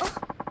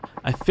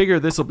 I figure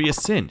this'll be a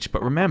cinch,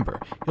 but remember,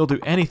 he'll do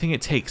anything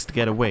it takes to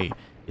get away.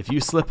 If you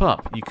slip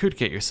up, you could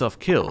get yourself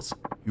killed.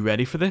 You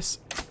ready for this?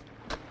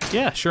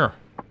 Yeah, sure.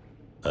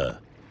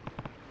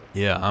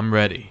 Yeah, I'm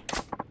ready.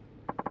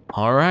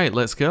 Alright,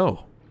 let's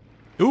go.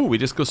 Ooh, we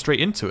just go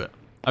straight into it.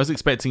 I was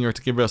expecting her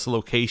to give us a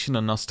location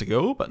and us to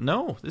go, but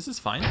no, this is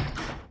fine.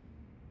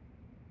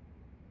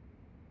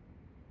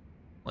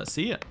 Let's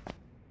see it.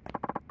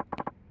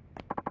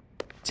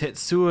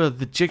 Tetsuya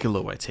the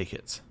Gigolo, I take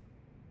it.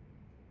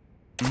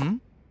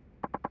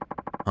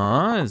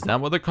 Is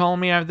that what they're calling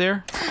me out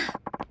there?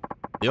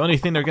 The only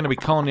thing they're going to be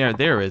calling me out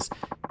there is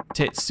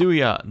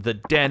Tetsuya the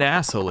dead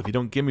asshole if you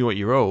don't give me what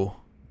you owe.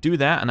 Do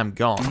that and I'm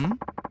gone.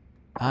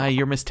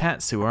 You're Miss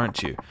Tatsu,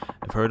 aren't you?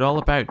 I've heard all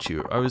about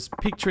you. I was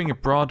picturing a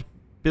broad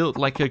built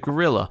like a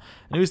gorilla.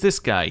 And who's this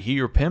guy? He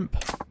your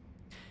pimp?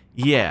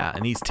 Yeah,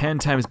 and he's 10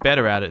 times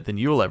better at it than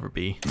you'll ever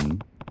be.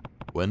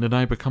 When did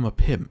I become a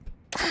pimp?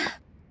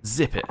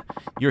 Zip it.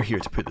 You're here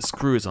to put the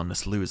screws on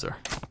this loser.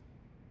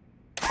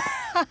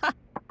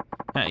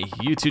 Hey,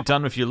 you two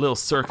done with your little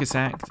circus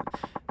act?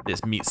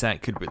 This meat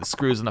sack could put the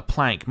screws on a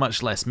plank,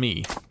 much less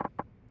me.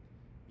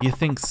 You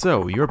think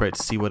so? You're about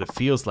to see what it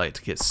feels like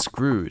to get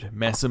screwed.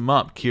 Mess him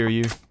up,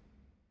 Kiryu.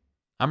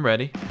 I'm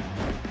ready.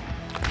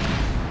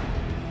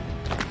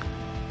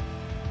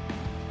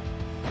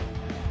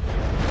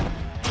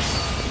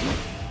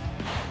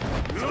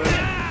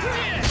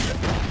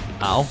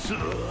 Ow.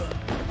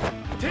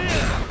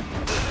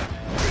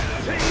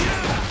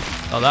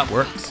 Oh, that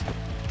works.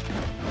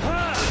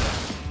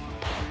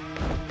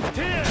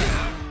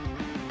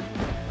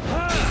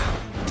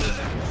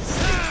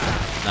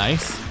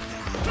 Nice.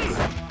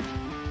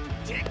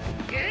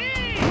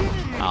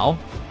 Ow.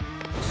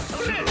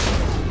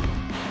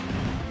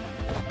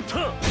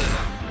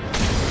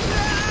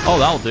 Oh,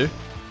 that'll do.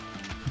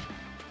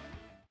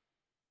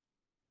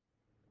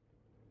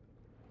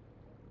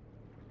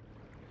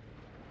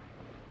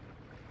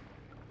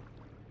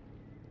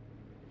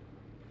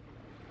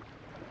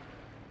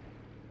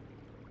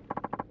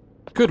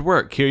 Good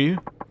work, Kiryu.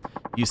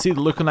 You see the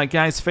look on that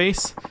guy's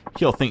face?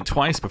 He'll think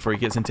twice before he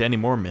gets into any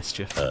more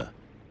mischief.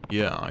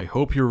 Yeah, I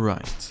hope you're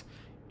right.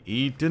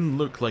 He didn't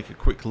look like a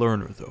quick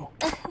learner, though.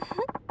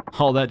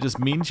 All that just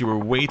means you were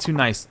way too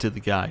nice to the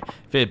guy.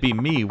 If it had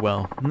been me,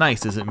 well,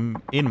 nice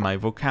isn't in my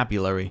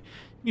vocabulary.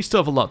 You still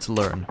have a lot to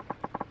learn.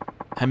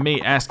 I may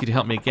ask you to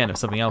help me again if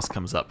something else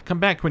comes up. Come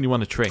back when you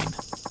want to train.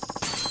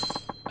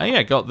 Oh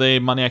yeah, got the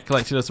money I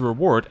collected as a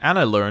reward, and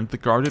I learned the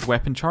guarded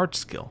weapon charge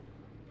skill.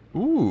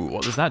 Ooh,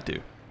 what does that do?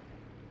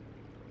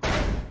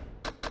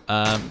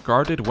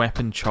 Guarded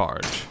weapon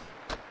charge.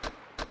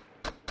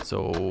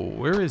 So,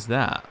 where is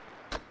that?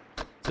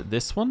 Is it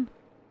this one?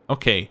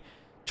 Okay.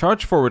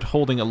 Charge forward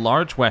holding a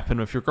large weapon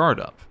with your guard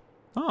up.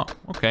 Oh,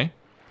 okay.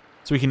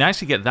 So we can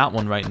actually get that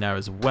one right now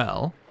as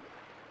well.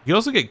 You can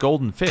also get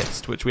Golden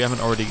Fist, which we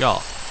haven't already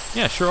got.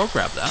 Yeah, sure, I'll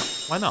grab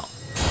that. Why not?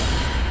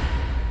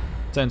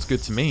 Sounds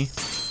good to me.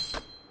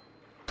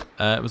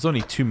 It was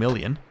only 2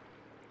 million.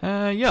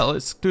 Yeah,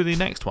 let's do the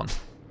next one.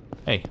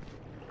 Hey.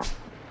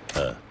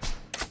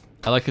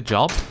 I like a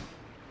job.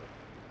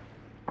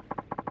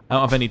 I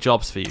don't have any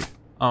jobs for you.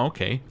 Oh,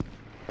 okay.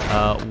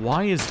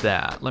 Why is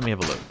that? Let me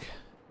have a look.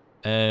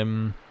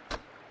 I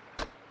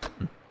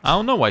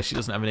don't know why she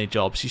doesn't have any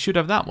jobs. She should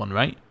have that one,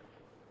 right?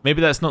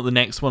 Maybe that's not the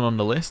next one on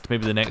the list.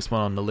 Maybe the next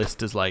one on the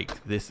list is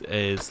like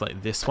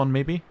this one,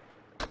 maybe?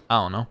 I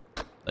don't know.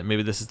 Like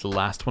maybe this is the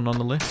last one on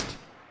the list?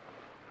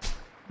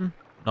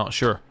 Not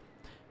sure.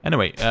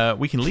 Anyway,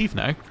 we can leave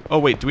now. Oh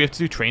wait, do we have to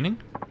do training?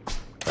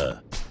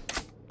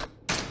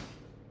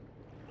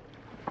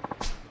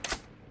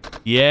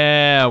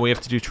 Yeah, we have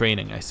to do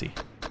training, I see.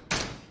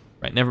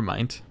 Right, never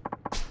mind.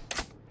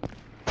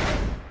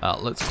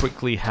 Let's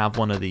quickly have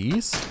one of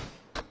these.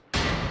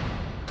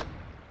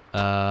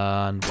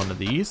 And one of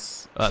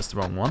these. That's the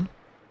wrong one.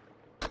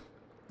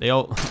 They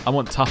all... I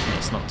want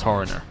toughness, not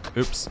Torrenter.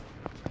 Oops.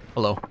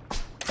 Hello.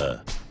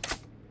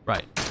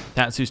 Right.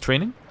 Tatsu's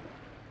training.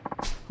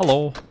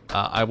 Hello.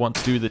 I want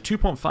to do the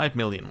 2.5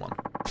 million one.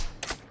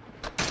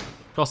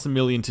 Costs $1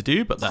 million to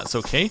do, but that's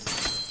okay.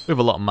 We have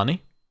a lot of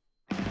money.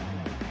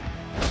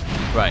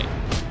 Right.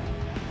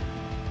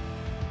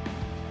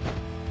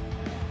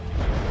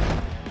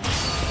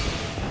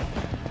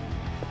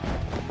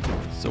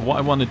 So what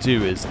I want to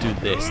do is do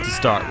this to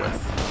start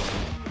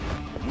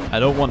with. I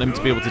don't want him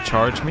to be able to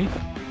charge me.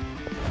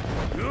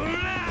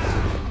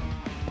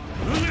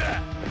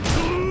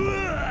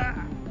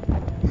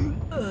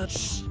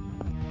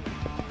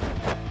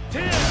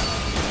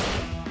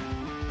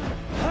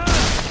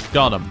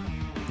 Got him.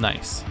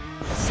 Nice.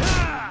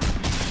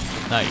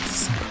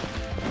 Nice.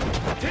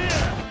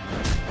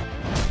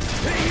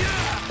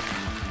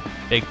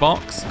 Big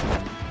box.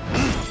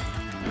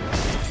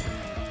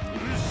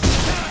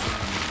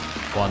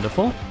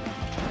 Wonderful.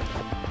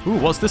 Ooh,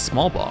 what's this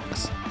small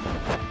box?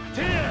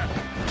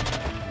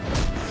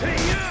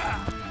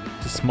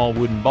 It's a small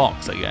wooden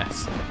box, I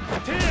guess.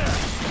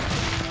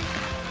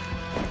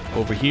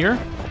 Over here.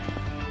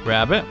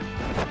 Grab it.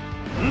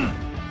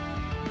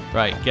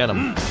 Right, get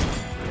him.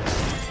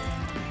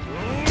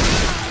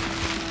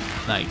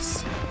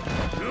 Nice.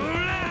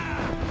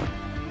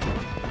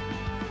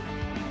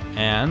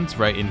 And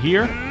right in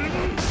here.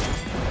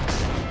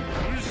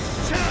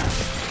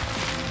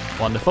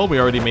 Wonderful, we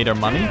already made our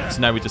money,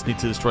 so now we just need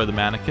to destroy the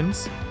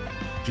mannequins,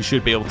 which you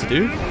should be able to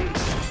do.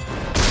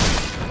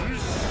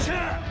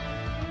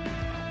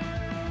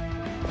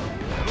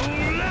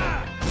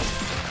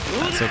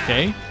 That's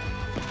okay.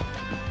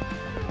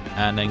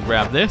 And then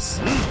grab this.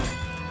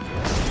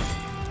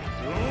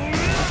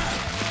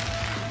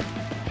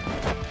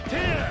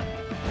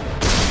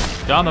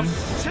 Got him.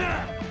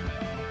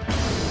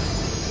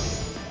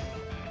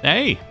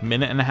 Hey,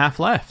 minute and a half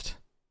left.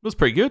 It was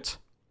pretty good.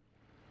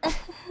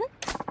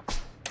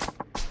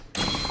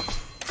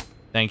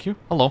 Thank you.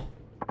 Hello.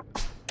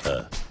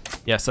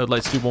 Yes, I'd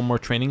like to do one more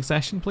training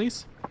session,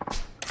 please.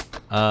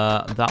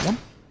 That one.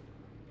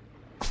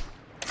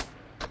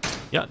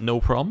 Yeah, no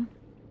problem.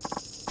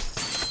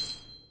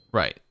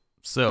 Right,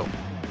 so.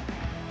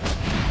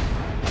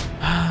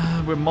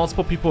 We're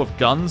multiple people with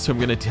guns, who I'm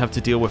going to have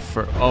to deal with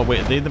for... Oh, wait,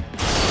 are they the...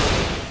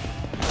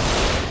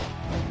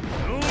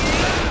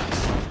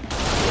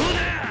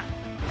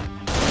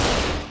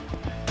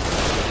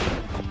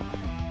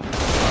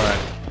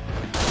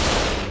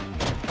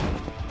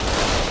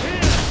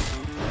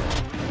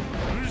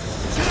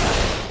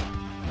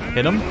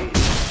 Hit him.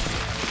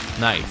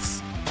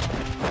 Nice.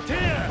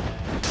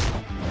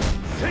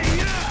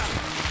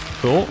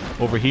 Cool.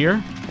 Over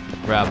here.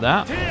 Grab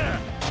that.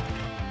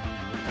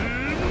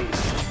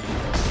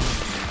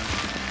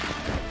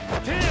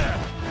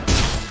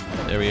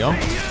 There we go.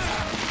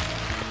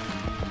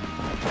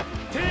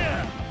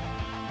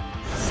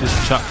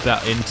 Just chuck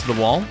that into the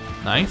wall.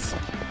 Nice.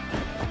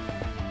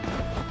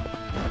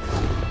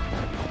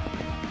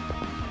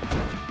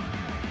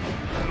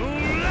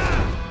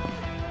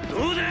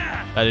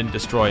 I didn't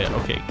destroy it.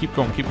 Okay, keep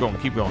going, keep going,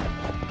 keep going.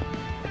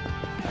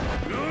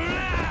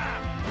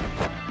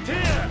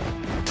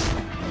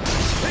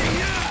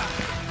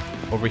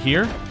 Over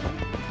here.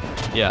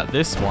 Yeah,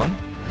 this one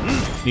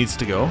needs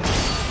to go.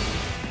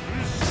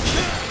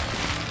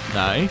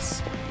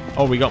 Nice.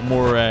 Oh, we got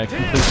more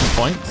completion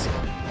points.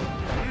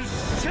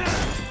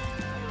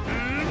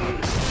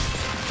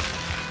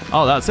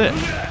 Oh, that's it.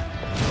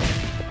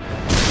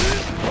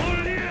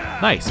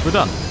 Nice, we're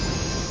done.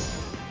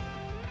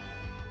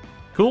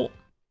 Cool.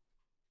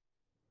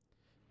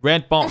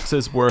 Red box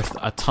is worth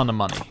a ton of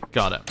money.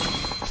 Got it.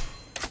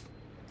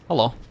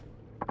 Hello.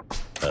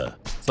 So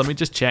let me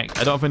just check.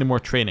 I don't have any more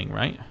training,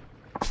 right?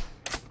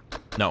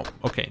 No.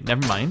 Okay,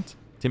 never mind.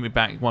 Take me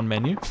back one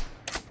menu.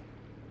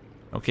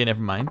 Okay,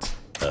 never mind.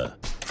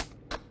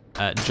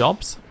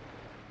 Jobs?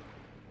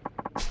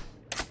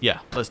 Yeah,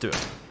 let's do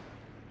it.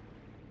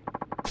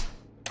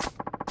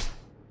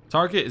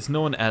 Target is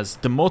known as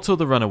Demoto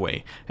the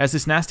Runaway. Has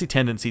this nasty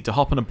tendency to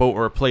hop on a boat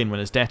or a plane when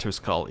his debtors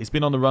call. He's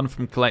been on the run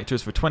from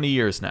collectors for 20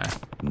 years now.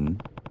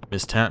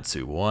 Miss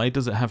Tatsu, why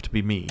does it have to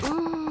be me?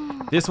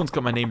 This one's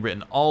got my name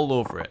written all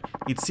over it.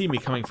 He'd see me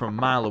coming from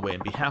a mile away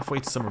and be halfway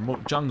to some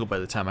remote jungle by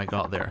the time I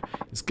got there.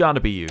 It's gotta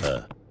be you.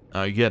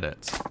 I get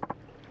it.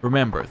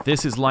 Remember,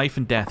 this is life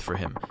and death for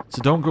him,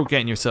 so don't go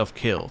getting yourself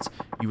killed.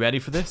 You ready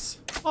for this?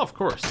 Oh, of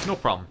course, no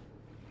problem.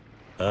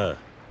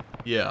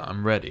 Yeah,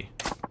 I'm ready.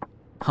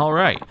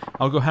 Alright,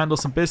 I'll go handle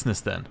some business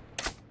then.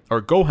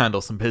 Or go handle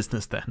some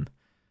business then.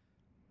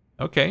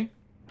 Okay.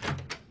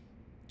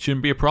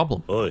 Shouldn't be a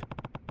problem. Oi.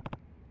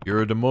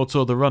 You're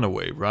Demoto the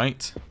Runaway,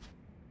 right?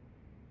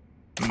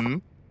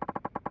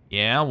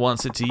 Yeah,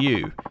 wants it to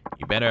you.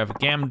 You better have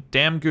a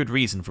damn good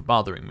reason for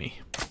bothering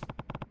me.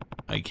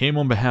 I came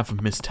on behalf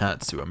of Miss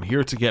Tatsu. I'm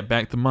here to get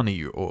back the money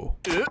you owe.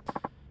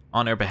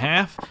 On her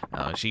behalf?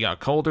 She got a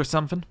cold or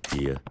something?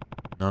 Yeah.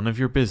 None of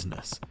your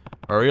business.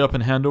 Hurry up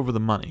and hand over the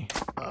money.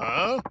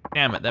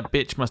 Damn it, that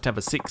bitch must have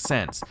a sixth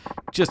sense.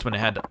 Just when I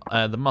had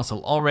the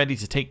muscle all ready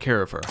to take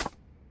care of her.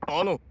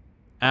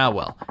 Ah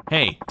well.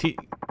 Hey,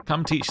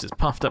 come teach this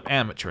puffed up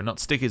amateur not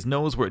stick his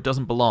nose where it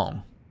doesn't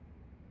belong.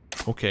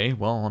 Okay,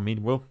 well, I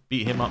mean, we'll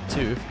beat him up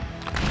too.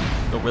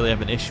 Don't really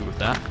have an issue with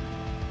that.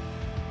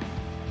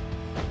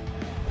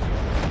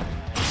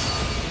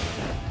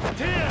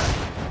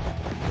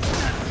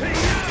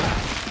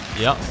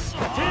 Yep.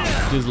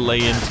 Just lay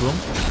into him.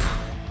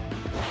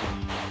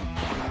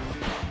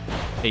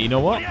 Hey, you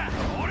know what?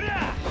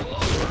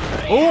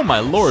 Oh my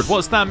lord,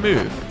 what's that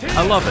move?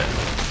 I love it.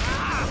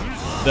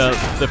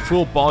 The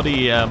full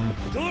body,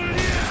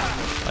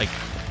 like,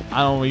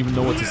 I don't even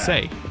know what to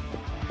say.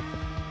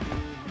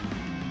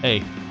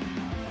 Hey.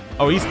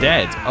 Oh, he's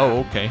dead.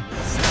 Oh, okay.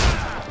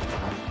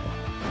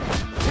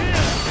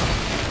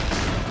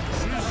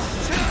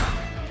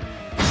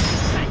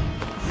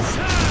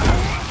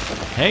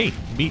 Hey,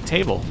 meat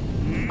table.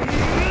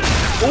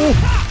 Oh!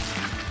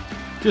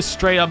 Just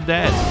straight up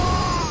dead.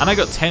 And I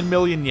got 10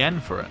 million yen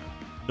for it.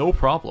 No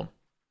problem.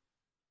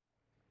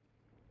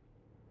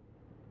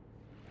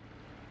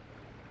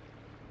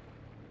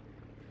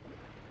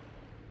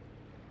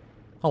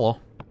 Hello.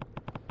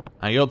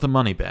 I got the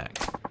money back.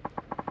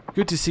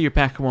 Good to see you're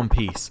back in one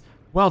piece.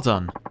 Well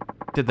done.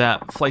 Did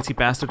that flighty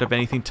bastard have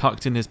anything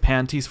tucked in his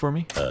panties for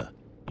me?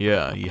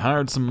 Yeah, he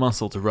hired some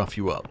muscle to rough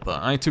you up,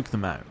 but I took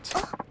them out.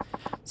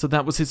 So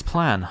that was his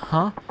plan,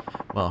 huh?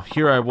 Well,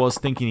 here I was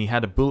thinking he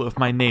had a bullet with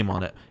my name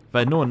on it. If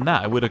I'd known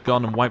that, I would have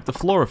gone and wiped the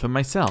floor with him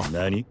myself.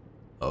 Nani?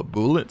 A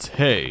bullet?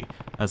 Hey,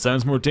 that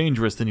sounds more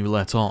dangerous than you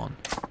let on.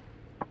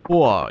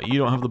 What, you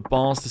don't have the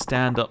balls to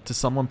stand up to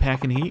someone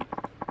packing heat?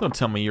 Don't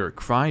tell me you're a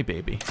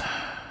crybaby.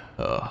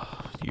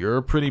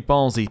 You're pretty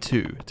ballsy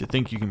too, to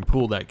think you can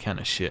pull that kind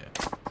of shit.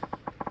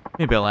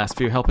 Maybe I'll ask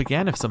for your help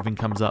again if something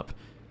comes up.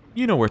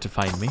 You know where to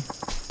find me.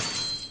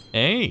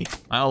 Hey,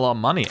 I got a lot of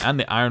money and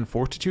the Iron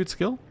Fortitude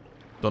skill.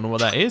 Don't know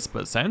what that is,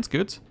 but it sounds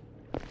good.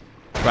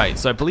 Right,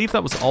 so I believe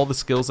that was all the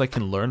skills I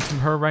can learn from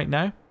her right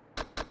now.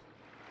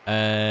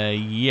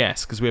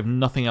 Yes, because we have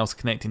nothing else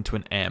connecting to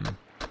an M.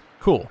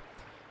 Cool.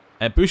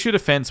 Boost your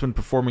defense when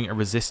performing a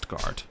resist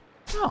guard.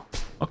 Oh,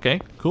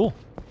 okay, cool.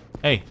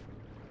 Hey,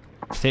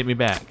 take me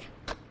back.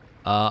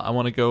 I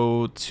want to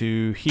go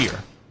to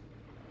here.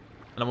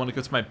 And I want to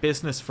go to my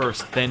business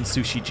first, then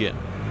Sushi Jin.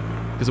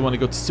 Because I want to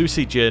go to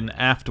Sushi Jin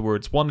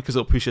afterwards. One, because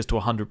it'll push us to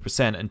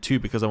 100%, and two,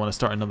 because I want to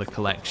start another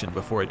collection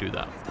before I do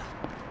that.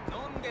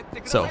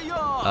 So,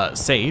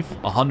 save,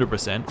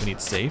 100%, we need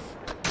to save.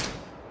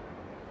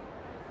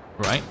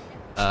 Right,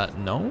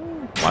 no?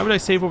 Why would I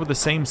save over the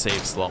same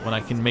save slot when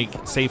I can make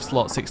save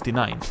slot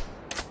 69?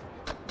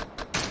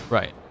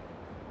 Right.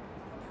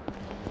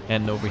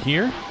 And over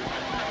here,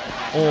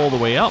 all the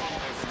way up,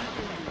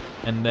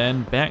 and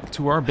then back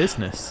to our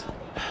business.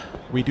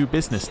 We do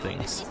business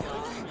things.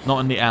 Not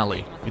in the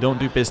alley. We don't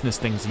do business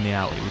things in the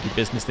alley. We do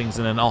business things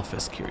in an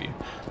office, Kiryu.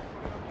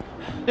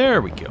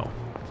 There we go.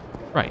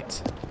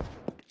 Right.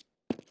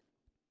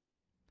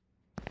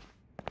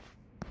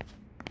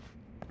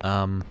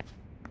 I'm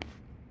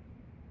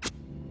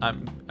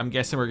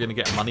guessing we're gonna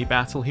get a money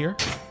battle here.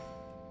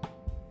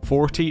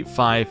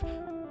 45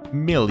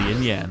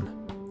 million yen.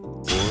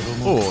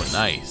 Oh,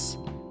 nice.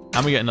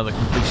 And we get another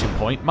completion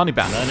point. Money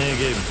battle.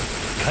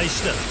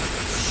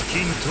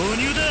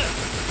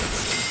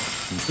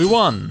 We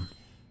won.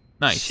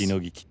 Nice. We're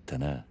at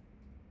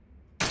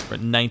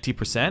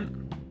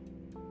 90%.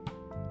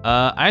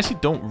 I actually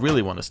don't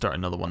really want to start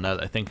another one now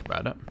that I think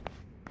about it.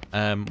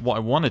 What I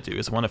want to do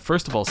is I want to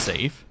first of all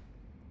save,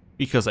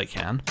 because I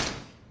can.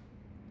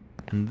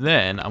 And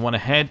then I want to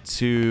head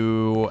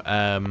to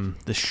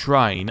the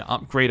shrine,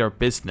 upgrade our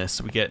business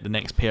so we get the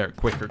next payout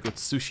quicker, go to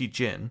Sushi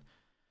Jin,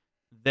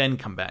 then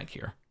come back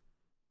here.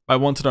 I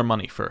wanted our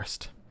money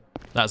first.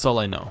 That's all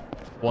I know.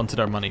 Wanted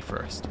our money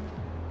first.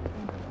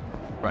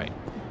 Right.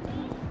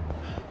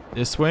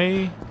 This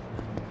way.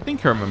 I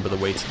think I remember the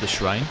way to the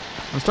shrine.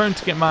 I'm starting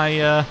to get my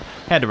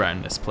head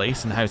around this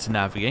place and how to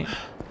navigate.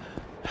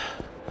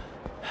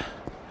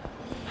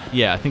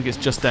 Yeah, I think it's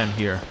just down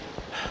here.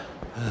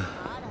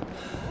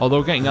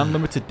 Although getting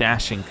unlimited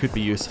dashing could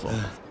be useful.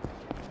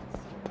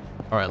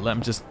 Alright, let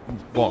me just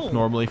walk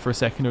normally for a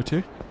second or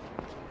two.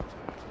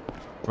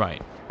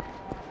 Right.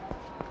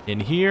 In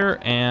here,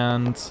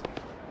 and...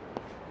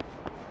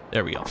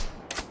 there we go.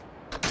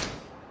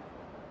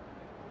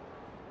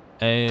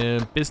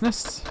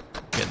 Business?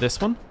 Get this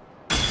one.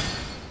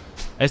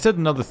 I just had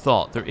another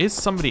thought. There is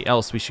somebody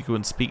else we should go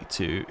and speak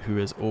to who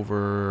is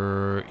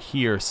over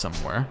here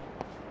somewhere.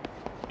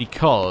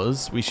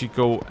 Because we should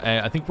go,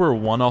 I think we're a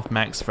one-off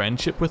max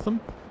friendship with them.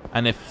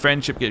 And if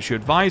friendship gets you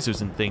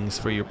advisors and things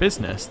for your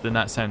business, then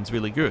that sounds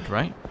really good,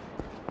 right?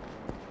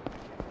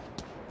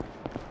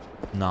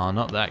 No,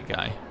 not that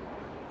guy.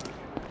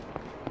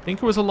 I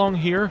think it was along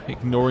here,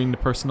 ignoring the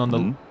person on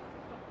the...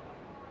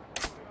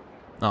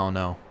 Oh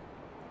no.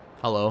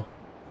 Hello.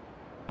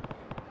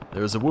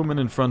 There's a woman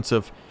in front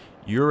of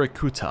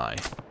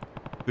Yurikutai.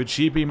 Could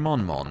she be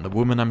Monmon, the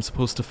woman I'm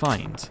supposed to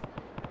find?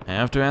 I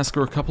have to ask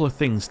her a couple of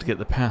things to get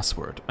the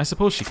password. I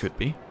suppose she could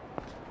be.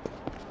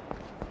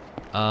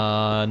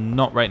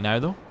 Not right now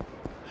though.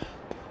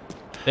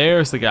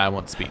 There's the guy I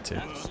want to speak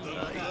to.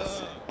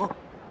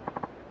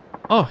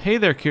 Oh, hey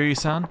there,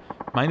 Kiryu-san.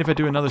 Mind if I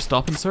do another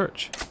stop and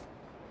search?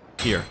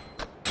 Here.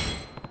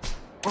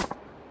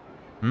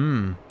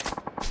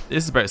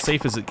 This is about as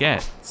safe as it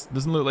gets.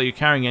 Doesn't look like you're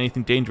carrying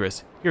anything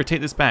dangerous. Here,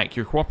 take this back.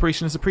 Your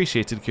cooperation is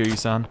appreciated,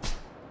 Kiryu-san.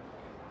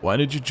 Why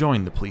did you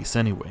join the police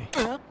anyway?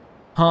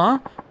 Huh?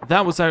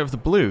 That was out of the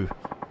blue.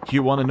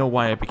 You want to know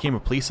why I became a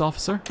police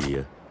officer?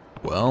 Yeah.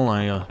 Well,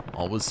 I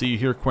always see you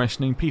here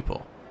questioning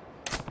people.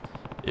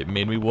 It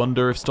made me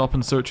wonder if stop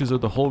and searches are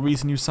the whole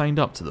reason you signed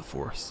up to the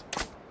force.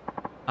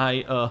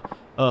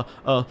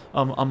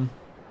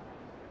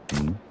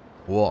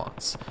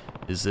 What?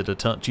 Is it a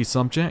touchy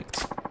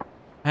subject?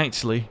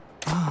 Actually,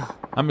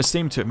 I'm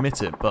ashamed to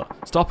admit it,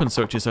 but stop and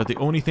searches are the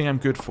only thing I'm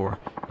good for.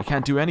 I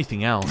can't do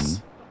anything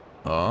else.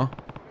 Huh?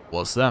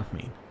 What's that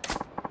mean?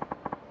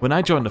 When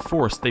I joined the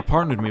force, they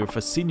partnered me with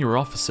a senior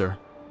officer.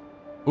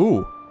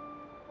 Ooh.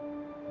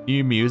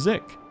 New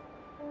music?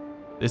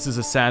 This is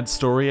a sad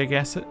story, I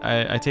guess.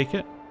 I take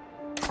it.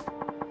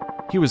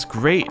 He was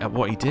great at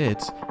what he did,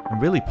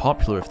 and really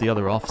popular with the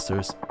other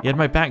officers. He had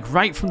my back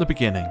right from the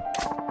beginning.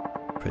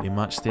 Pretty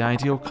much the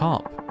ideal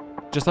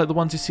cop. Just like the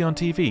ones you see on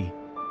TV.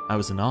 I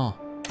was in awe.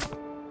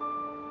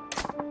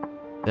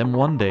 Then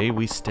one day,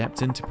 we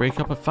stepped in to break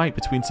up a fight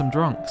between some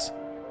drunks.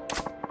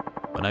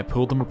 When I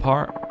pulled them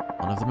apart,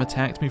 one of them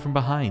attacked me from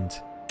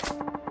behind.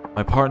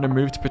 My partner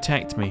moved to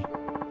protect me,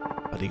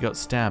 but he got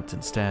stabbed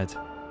instead.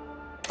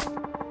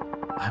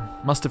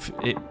 It must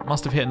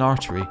have hit an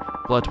artery.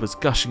 Blood was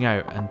gushing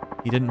out, and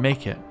he didn't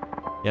make it.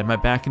 He had my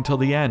back until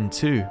the end,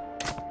 too.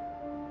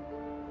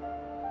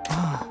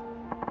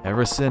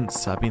 Ever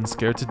since, I've been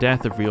scared to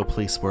death of real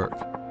police work.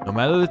 No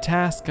matter the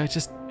task, I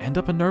just end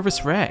up a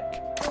nervous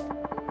wreck.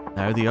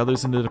 Now the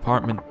others in the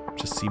department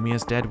just see me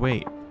as dead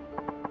weight.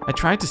 I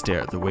try to stay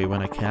out of the way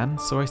when I can,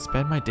 so I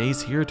spend my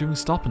days here doing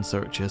stop and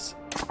searches.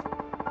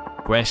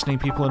 Questioning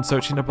people and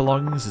searching their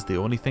belongings is the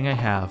only thing I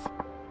have.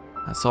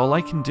 That's all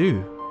I can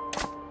do.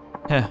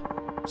 Heh,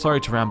 sorry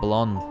to ramble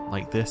on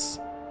like this.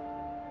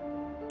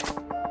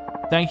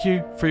 Thank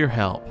you for your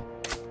help.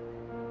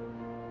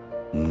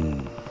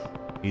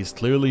 He's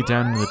clearly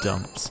down in the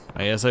dumps.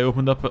 I guess I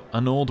opened up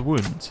an old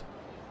wound.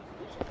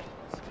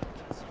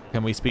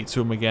 Can we speak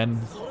to him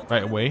again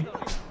right away?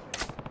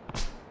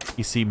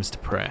 He seems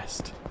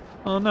depressed.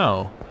 Oh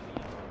no.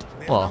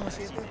 Well,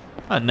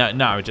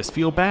 now I just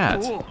feel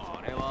bad.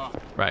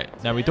 Right,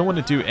 now we don't want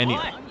to do any...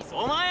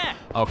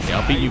 Okay,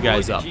 I'll beat you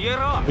guys up.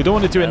 We don't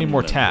want to do any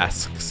more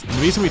tasks. And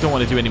the reason we don't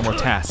want to do any more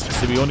tasks is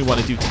that we only want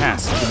to do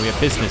tasks when we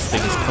have business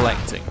things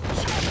collecting.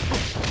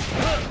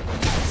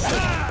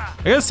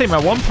 I gotta say, my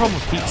one problem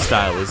with heat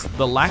style is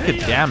the lack of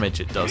damage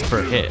it does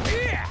per hit.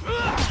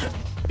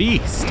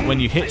 Beast when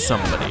you hit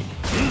somebody.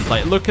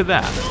 Like, look at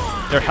that.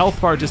 Their health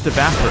bar just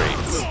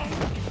evaporates.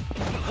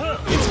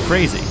 It's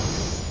crazy.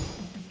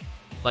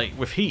 Like,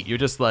 with heat, you're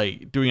just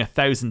like doing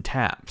 1,000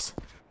 taps.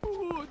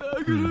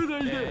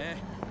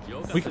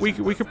 We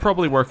could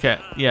probably work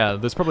at... Yeah,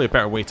 there's probably a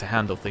better way to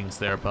handle things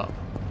there, but...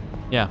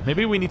 Yeah,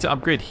 maybe we need to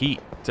upgrade heat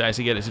to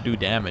actually get it to do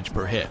damage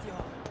per hit.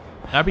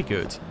 That'd be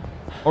good.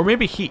 Or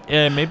maybe heat...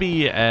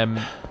 maybe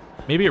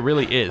it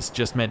really is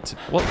just meant to...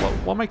 What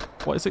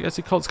is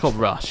it called? It's called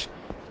Rush.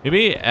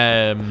 Maybe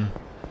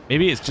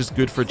it's just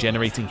good for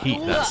generating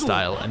heat, that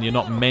style, and you're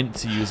not meant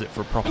to use it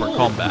for proper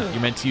combat.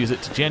 You're meant to use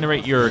it to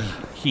generate your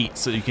heat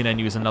so you can then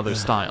use another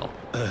style.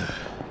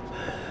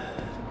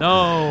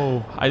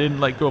 No, I didn't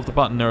let go of the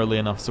button early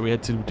enough, so we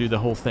had to do the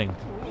whole thing.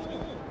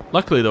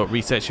 Luckily though, it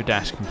resets your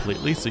dash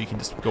completely, so you can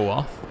just go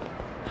off.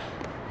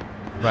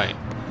 Right.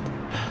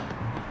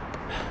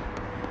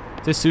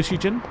 Is this Sushi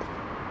Jin?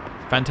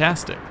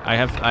 Fantastic. I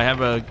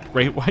have a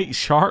great white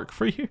shark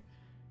for you.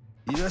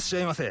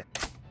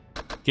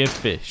 Give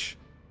fish.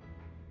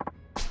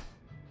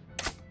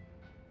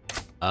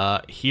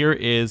 Here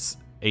is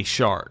a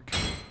shark.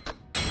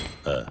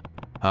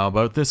 How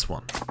about this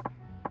one?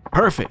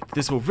 Perfect.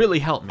 This will really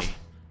help me.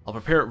 I'll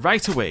prepare it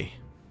right away.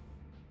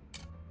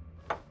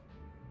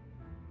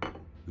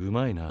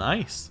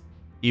 Nice.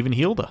 Even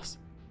healed us.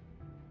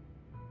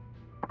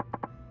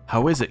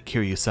 How is it,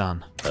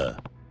 Kiryu-san?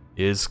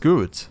 It's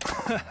good.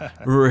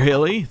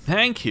 Really?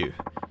 Thank you.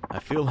 I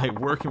feel like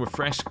working with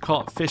fresh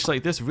caught fish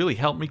like this really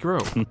helped me grow.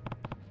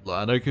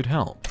 Glad I could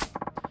help.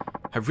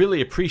 I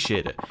really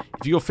appreciate it.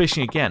 If you go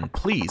fishing again,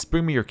 please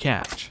bring me your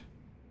catch.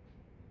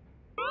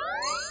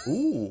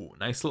 Ooh,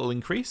 nice little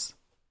increase.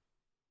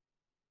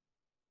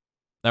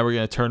 Now we're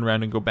going to turn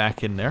around and go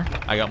back in there.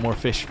 I got more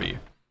fish for you.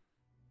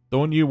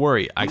 Don't you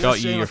worry, I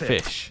got you your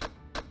fish.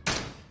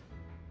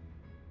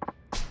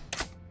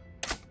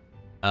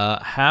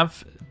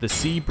 Have the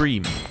sea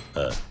bream.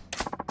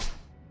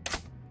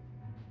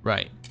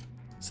 Right.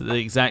 So the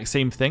exact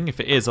same thing? If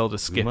it is, I'll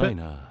just skip it.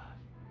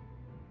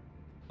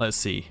 Let's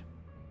see.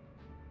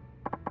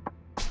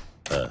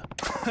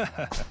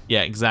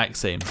 Yeah, exact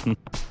same.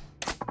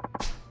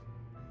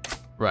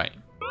 Right.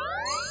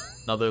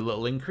 Another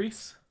little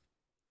increase.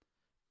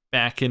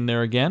 Back in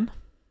there again.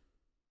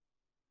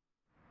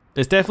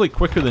 It's definitely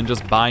quicker than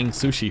just buying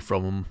sushi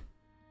from them,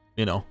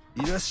 you know,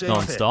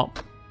 non-stop.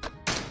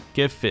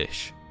 Give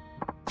fish.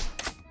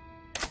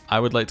 I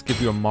would like to give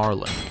you a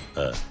marlin.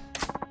 It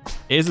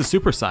is a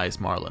supersized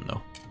marlin,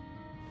 though.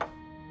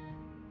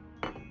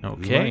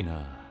 Okay.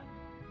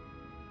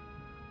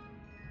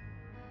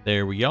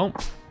 There we go.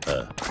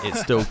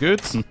 It's still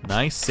good.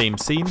 Nice, same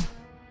scene.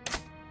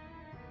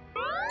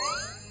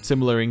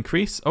 Similar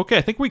increase. Okay,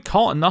 I think we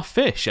caught enough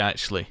fish,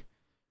 actually.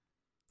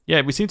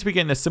 Yeah, we seem to be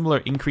getting a similar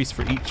increase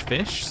for each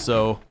fish,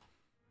 so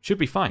should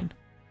be fine.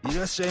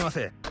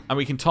 And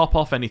we can top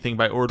off anything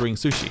by ordering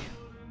sushi.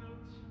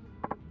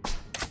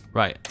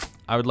 Right,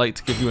 I would like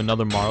to give you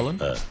another marlin,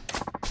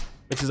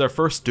 which is our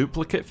first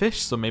duplicate fish,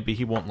 so maybe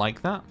he won't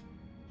like that.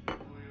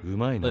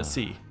 Let's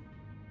see.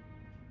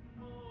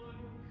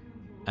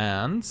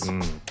 And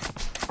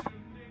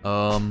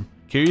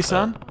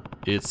Kiryu-san,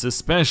 it's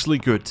especially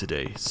good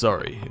today.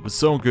 Sorry, it was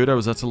so good I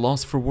was at a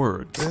loss for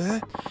words.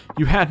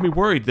 You had me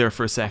worried there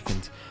for a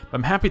second, but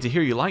I'm happy to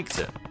hear you liked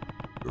it.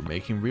 You're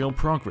making real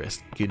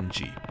progress,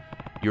 Genji.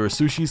 Your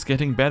sushi's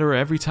getting better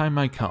every time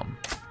I come.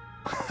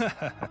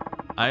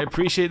 I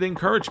appreciate the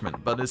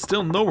encouragement, but it's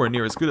still nowhere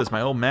near as good as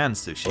my old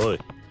man's sushi. Oi.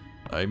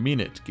 I mean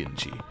it,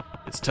 Genji.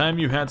 It's time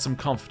you had some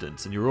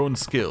confidence in your own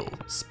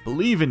skills.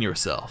 Believe in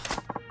yourself.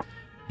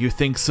 You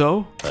think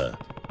so?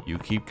 You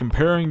keep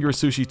comparing your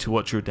sushi to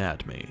what your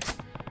dad made.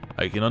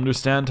 I can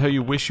understand how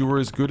you wish you were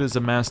as good as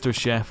a master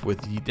chef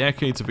with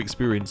decades of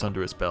experience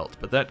under his belt,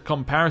 but that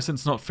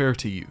comparison's not fair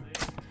to you.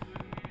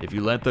 If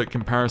you let that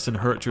comparison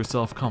hurt your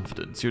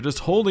self-confidence, you're just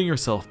holding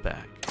yourself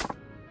back.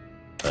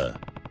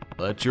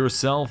 Let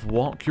yourself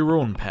walk your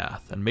own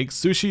path and make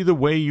sushi the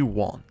way you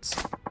want.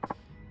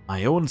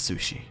 My own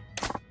sushi.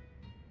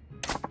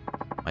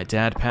 My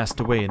dad passed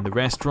away and the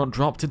restaurant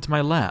dropped into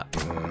my lap.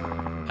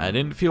 I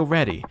didn't feel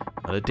ready.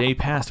 Not a day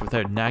passed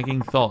without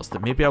nagging thoughts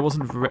that maybe I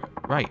wasn't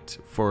right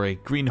for a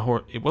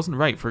greenhorn. It wasn't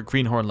right for a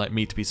greenhorn like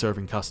me to be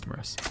serving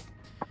customers.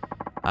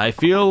 I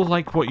feel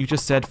like what you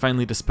just said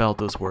finally dispelled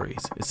those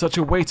worries. It's such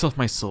a weight off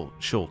my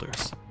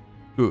shoulders.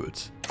 Good.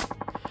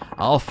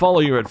 I'll follow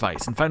your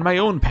advice and find my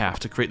own path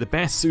to create the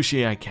best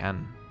sushi I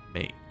can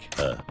make.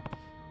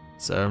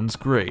 Sounds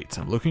great.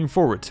 I'm looking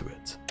forward to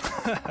it.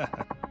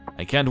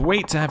 I can't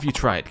wait to have you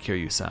try it,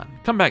 Kiryu-san.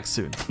 Come back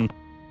soon.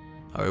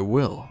 I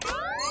will.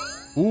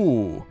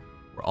 Ooh,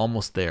 we're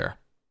almost there.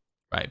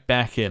 Right,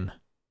 back in.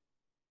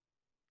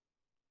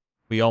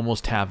 We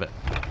almost have it.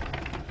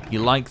 He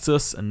likes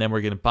us, and then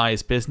we're going to buy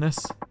his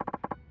business.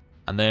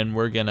 And then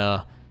we're going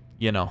to,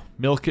 you know,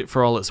 milk it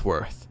for all it's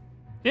worth.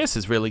 This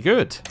is really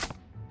good.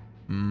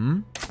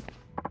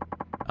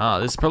 Ah,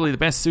 this is probably the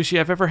best sushi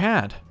I've ever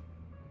had.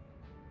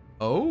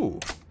 Oh.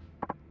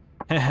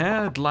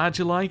 Haha, glad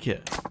you like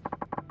it.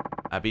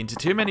 I've been to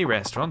too many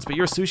restaurants, but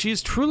your sushi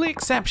is truly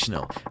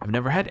exceptional. I've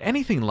never had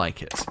anything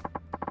like it.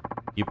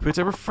 You put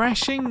a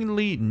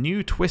refreshingly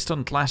new twist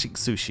on classic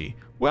sushi.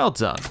 Well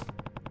done.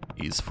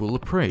 He's full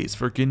of praise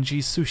for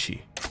Genji's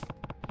sushi.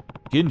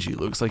 Genji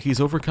looks like he's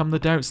overcome the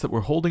doubts that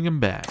were holding him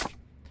back.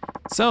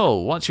 So,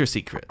 what's your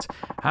secret?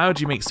 How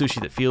do you make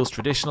sushi that feels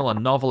traditional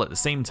and novel at the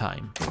same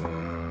time?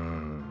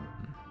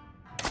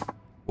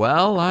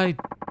 Well,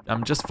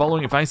 I'm just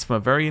following advice from a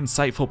very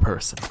insightful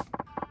person.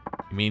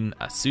 You mean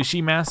a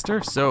sushi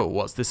master? So,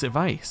 what's this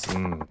advice?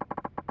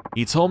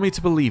 He told me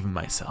to believe in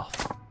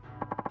myself.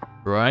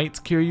 Right,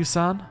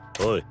 Kiryu-san?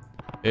 Oi.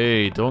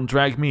 Hey, don't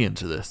drag me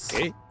into this.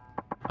 Hey.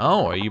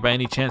 Oh, are you by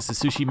any chance the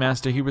sushi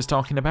master he was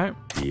talking about?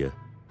 Yeah.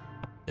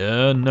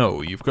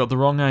 No, you've got the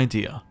wrong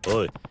idea.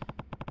 Oi.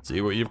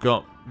 See what you've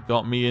got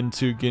got me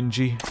into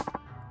Ginji.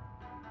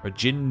 Or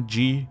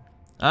Jinji.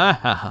 Ah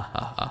ha ha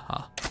ha ha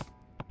ha.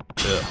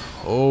 Ugh.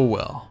 Oh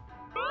well.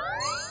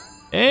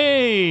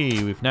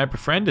 Hey, we've now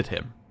befriended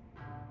him.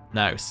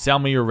 Now, sell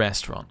me your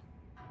restaurant.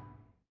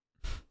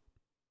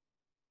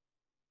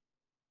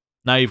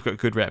 Now you've got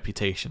good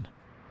reputation.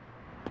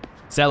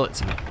 Sell it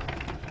to me.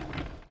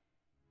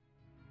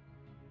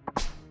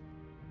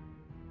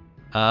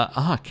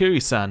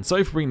 Kiryu-san,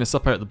 sorry for bringing this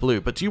up out of the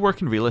blue, but do you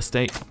work in real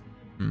estate?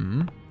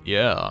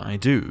 Yeah, I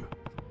do.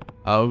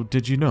 How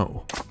did you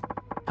know?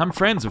 I'm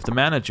friends with the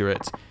manager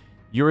at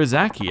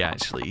Yurizaki,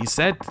 actually. He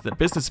said that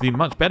business has been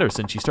much better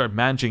since you started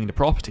managing the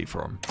property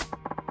for him.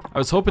 I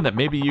was hoping that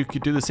maybe you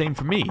could do the same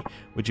for me.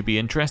 Would you be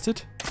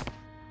interested?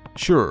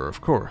 Sure,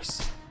 of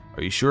course.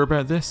 Are you sure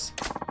about this?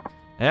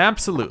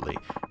 Absolutely.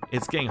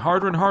 It's getting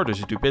harder and harder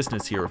to do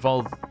business here with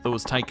all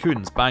those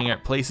tycoons buying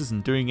out places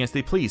and doing as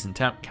they please in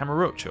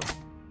Kamurocho.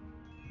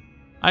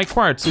 I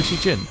acquired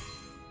Sushi Jin.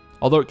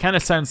 Although it kind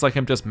of sounds like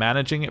I'm just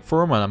managing it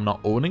for him and I'm not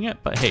owning it,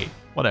 but hey,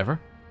 whatever.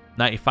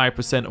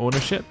 95%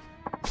 ownership?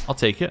 I'll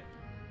take it.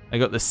 I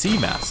got the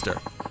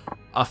Seamaster.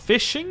 A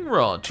fishing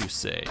rod, you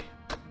say?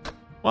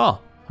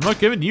 Well, I'm not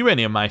giving you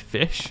any of my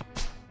fish.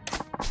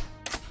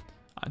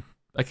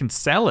 I can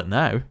sell it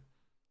now.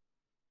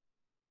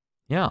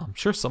 Yeah, I'm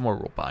sure someone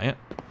will buy it.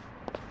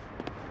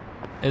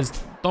 Is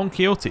Don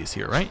Quixote's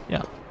here, right?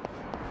 Yeah.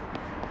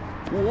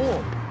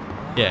 Whoa.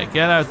 Yeah,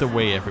 get out of the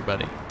way,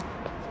 everybody.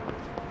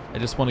 I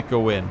just want to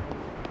go in.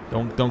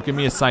 Don't give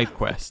me a side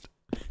quest.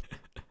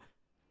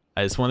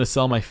 I just want to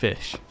sell my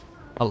fish.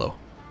 Hello.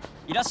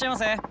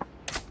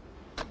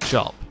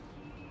 Shop.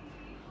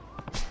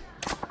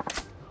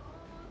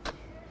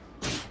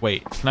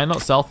 Wait, can I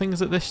not sell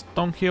things at this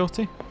Don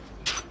Quixote?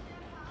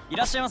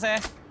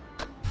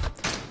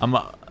 I'm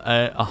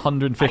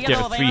 150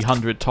 out of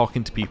 300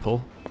 talking to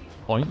people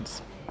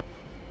points.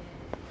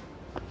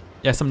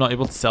 Yes, I'm not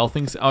able to sell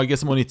things. Oh, I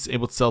guess I'm only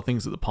able to sell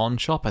things at the pawn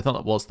shop. I thought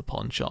that was the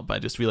pawn shop, but I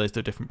just realized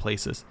they're different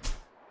places.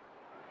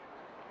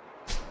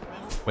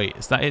 Wait,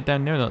 is that it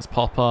down there? No, it's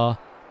Papa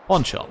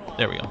pawn shop.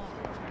 There we go.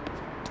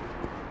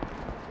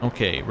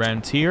 Okay,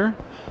 round here.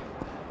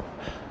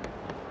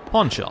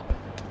 Pawn shop.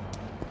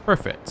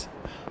 Perfect.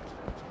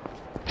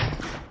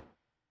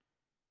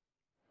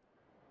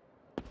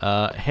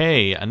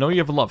 Hey, I know you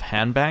have a lot of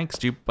handbags,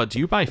 but do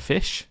you buy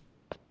fish?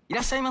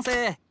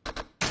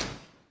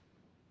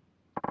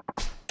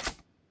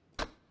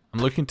 I'm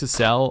looking to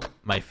sell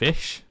my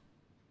fish.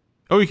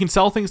 Oh, you can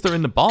sell things that are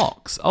in the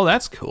box. Oh,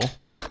 that's cool.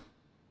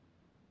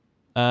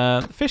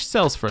 The fish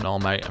sells for an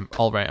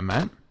all right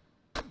amount.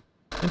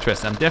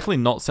 Interesting. I'm definitely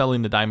not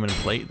selling the diamond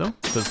plate though,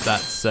 because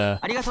that's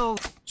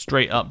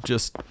straight up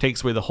just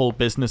takes away the whole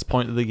business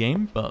point of the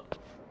game. But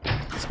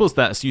I suppose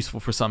that's useful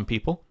for some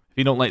people. If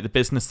you don't like the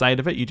business side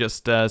of it, you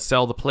just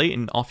sell the plate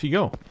and off you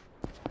go.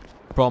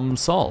 Problem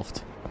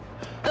solved.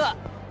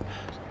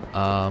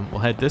 We'll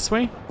head this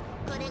way.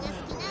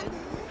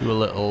 Do a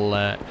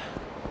little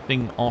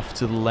thing off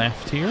to the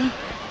left here.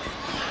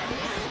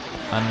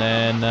 And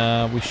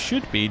then we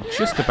should be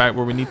just about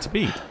where we need to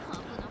be.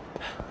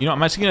 You know,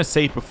 I'm actually going to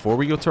save before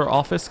we go to our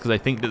office, because I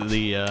think that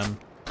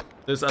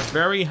there's a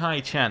very high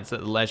chance that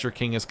the Leisure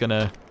King is going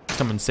to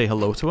come and say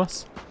hello to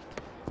us.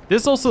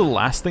 This is also the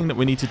last thing that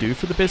we need to do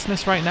for the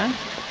business right now,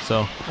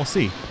 so we'll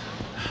see.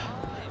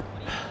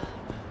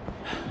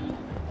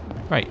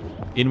 Right,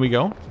 in we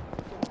go.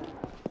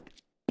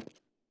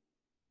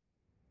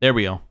 There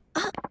we go.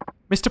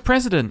 Mr.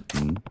 President!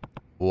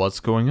 What's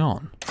going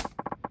on?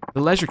 The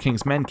Leisure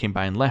King's men came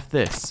by and left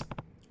this.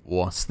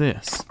 What's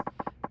this?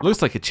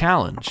 Looks like a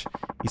challenge.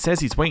 He says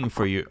he's waiting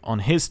for you on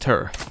his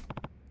turf.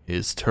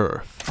 His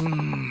turf.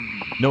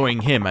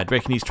 Knowing him, I'd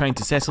reckon he's trying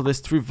to settle this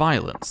through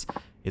violence.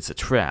 It's a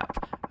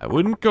trap. I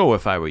wouldn't go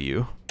if I were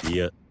you.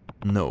 Yeah.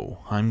 No,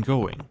 I'm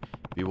going.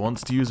 If he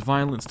wants to use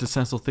violence to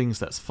settle things,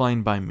 that's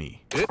fine by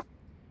me.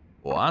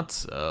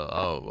 What?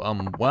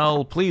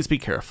 Well, please be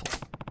careful.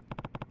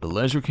 The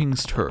Leisure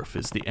King's turf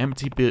is the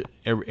empty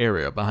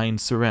area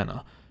behind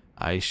Serena.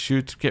 I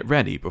should get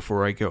ready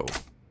before I go.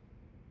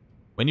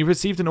 When you've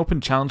received an open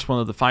challenge from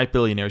one of the 5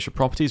 billionaires, your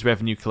property's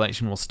revenue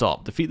collection will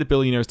stop. Defeat the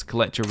billionaires to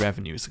collect your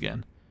revenues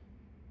again.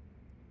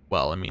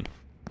 Well, I mean,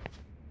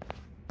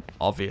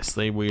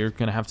 obviously we're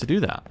going to have to do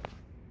that.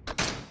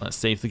 Let's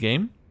save the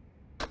game.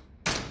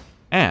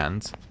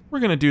 And we're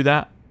going to do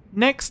that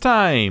next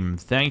time.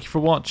 Thank you for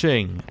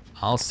watching.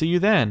 I'll see you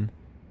then.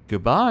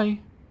 Goodbye.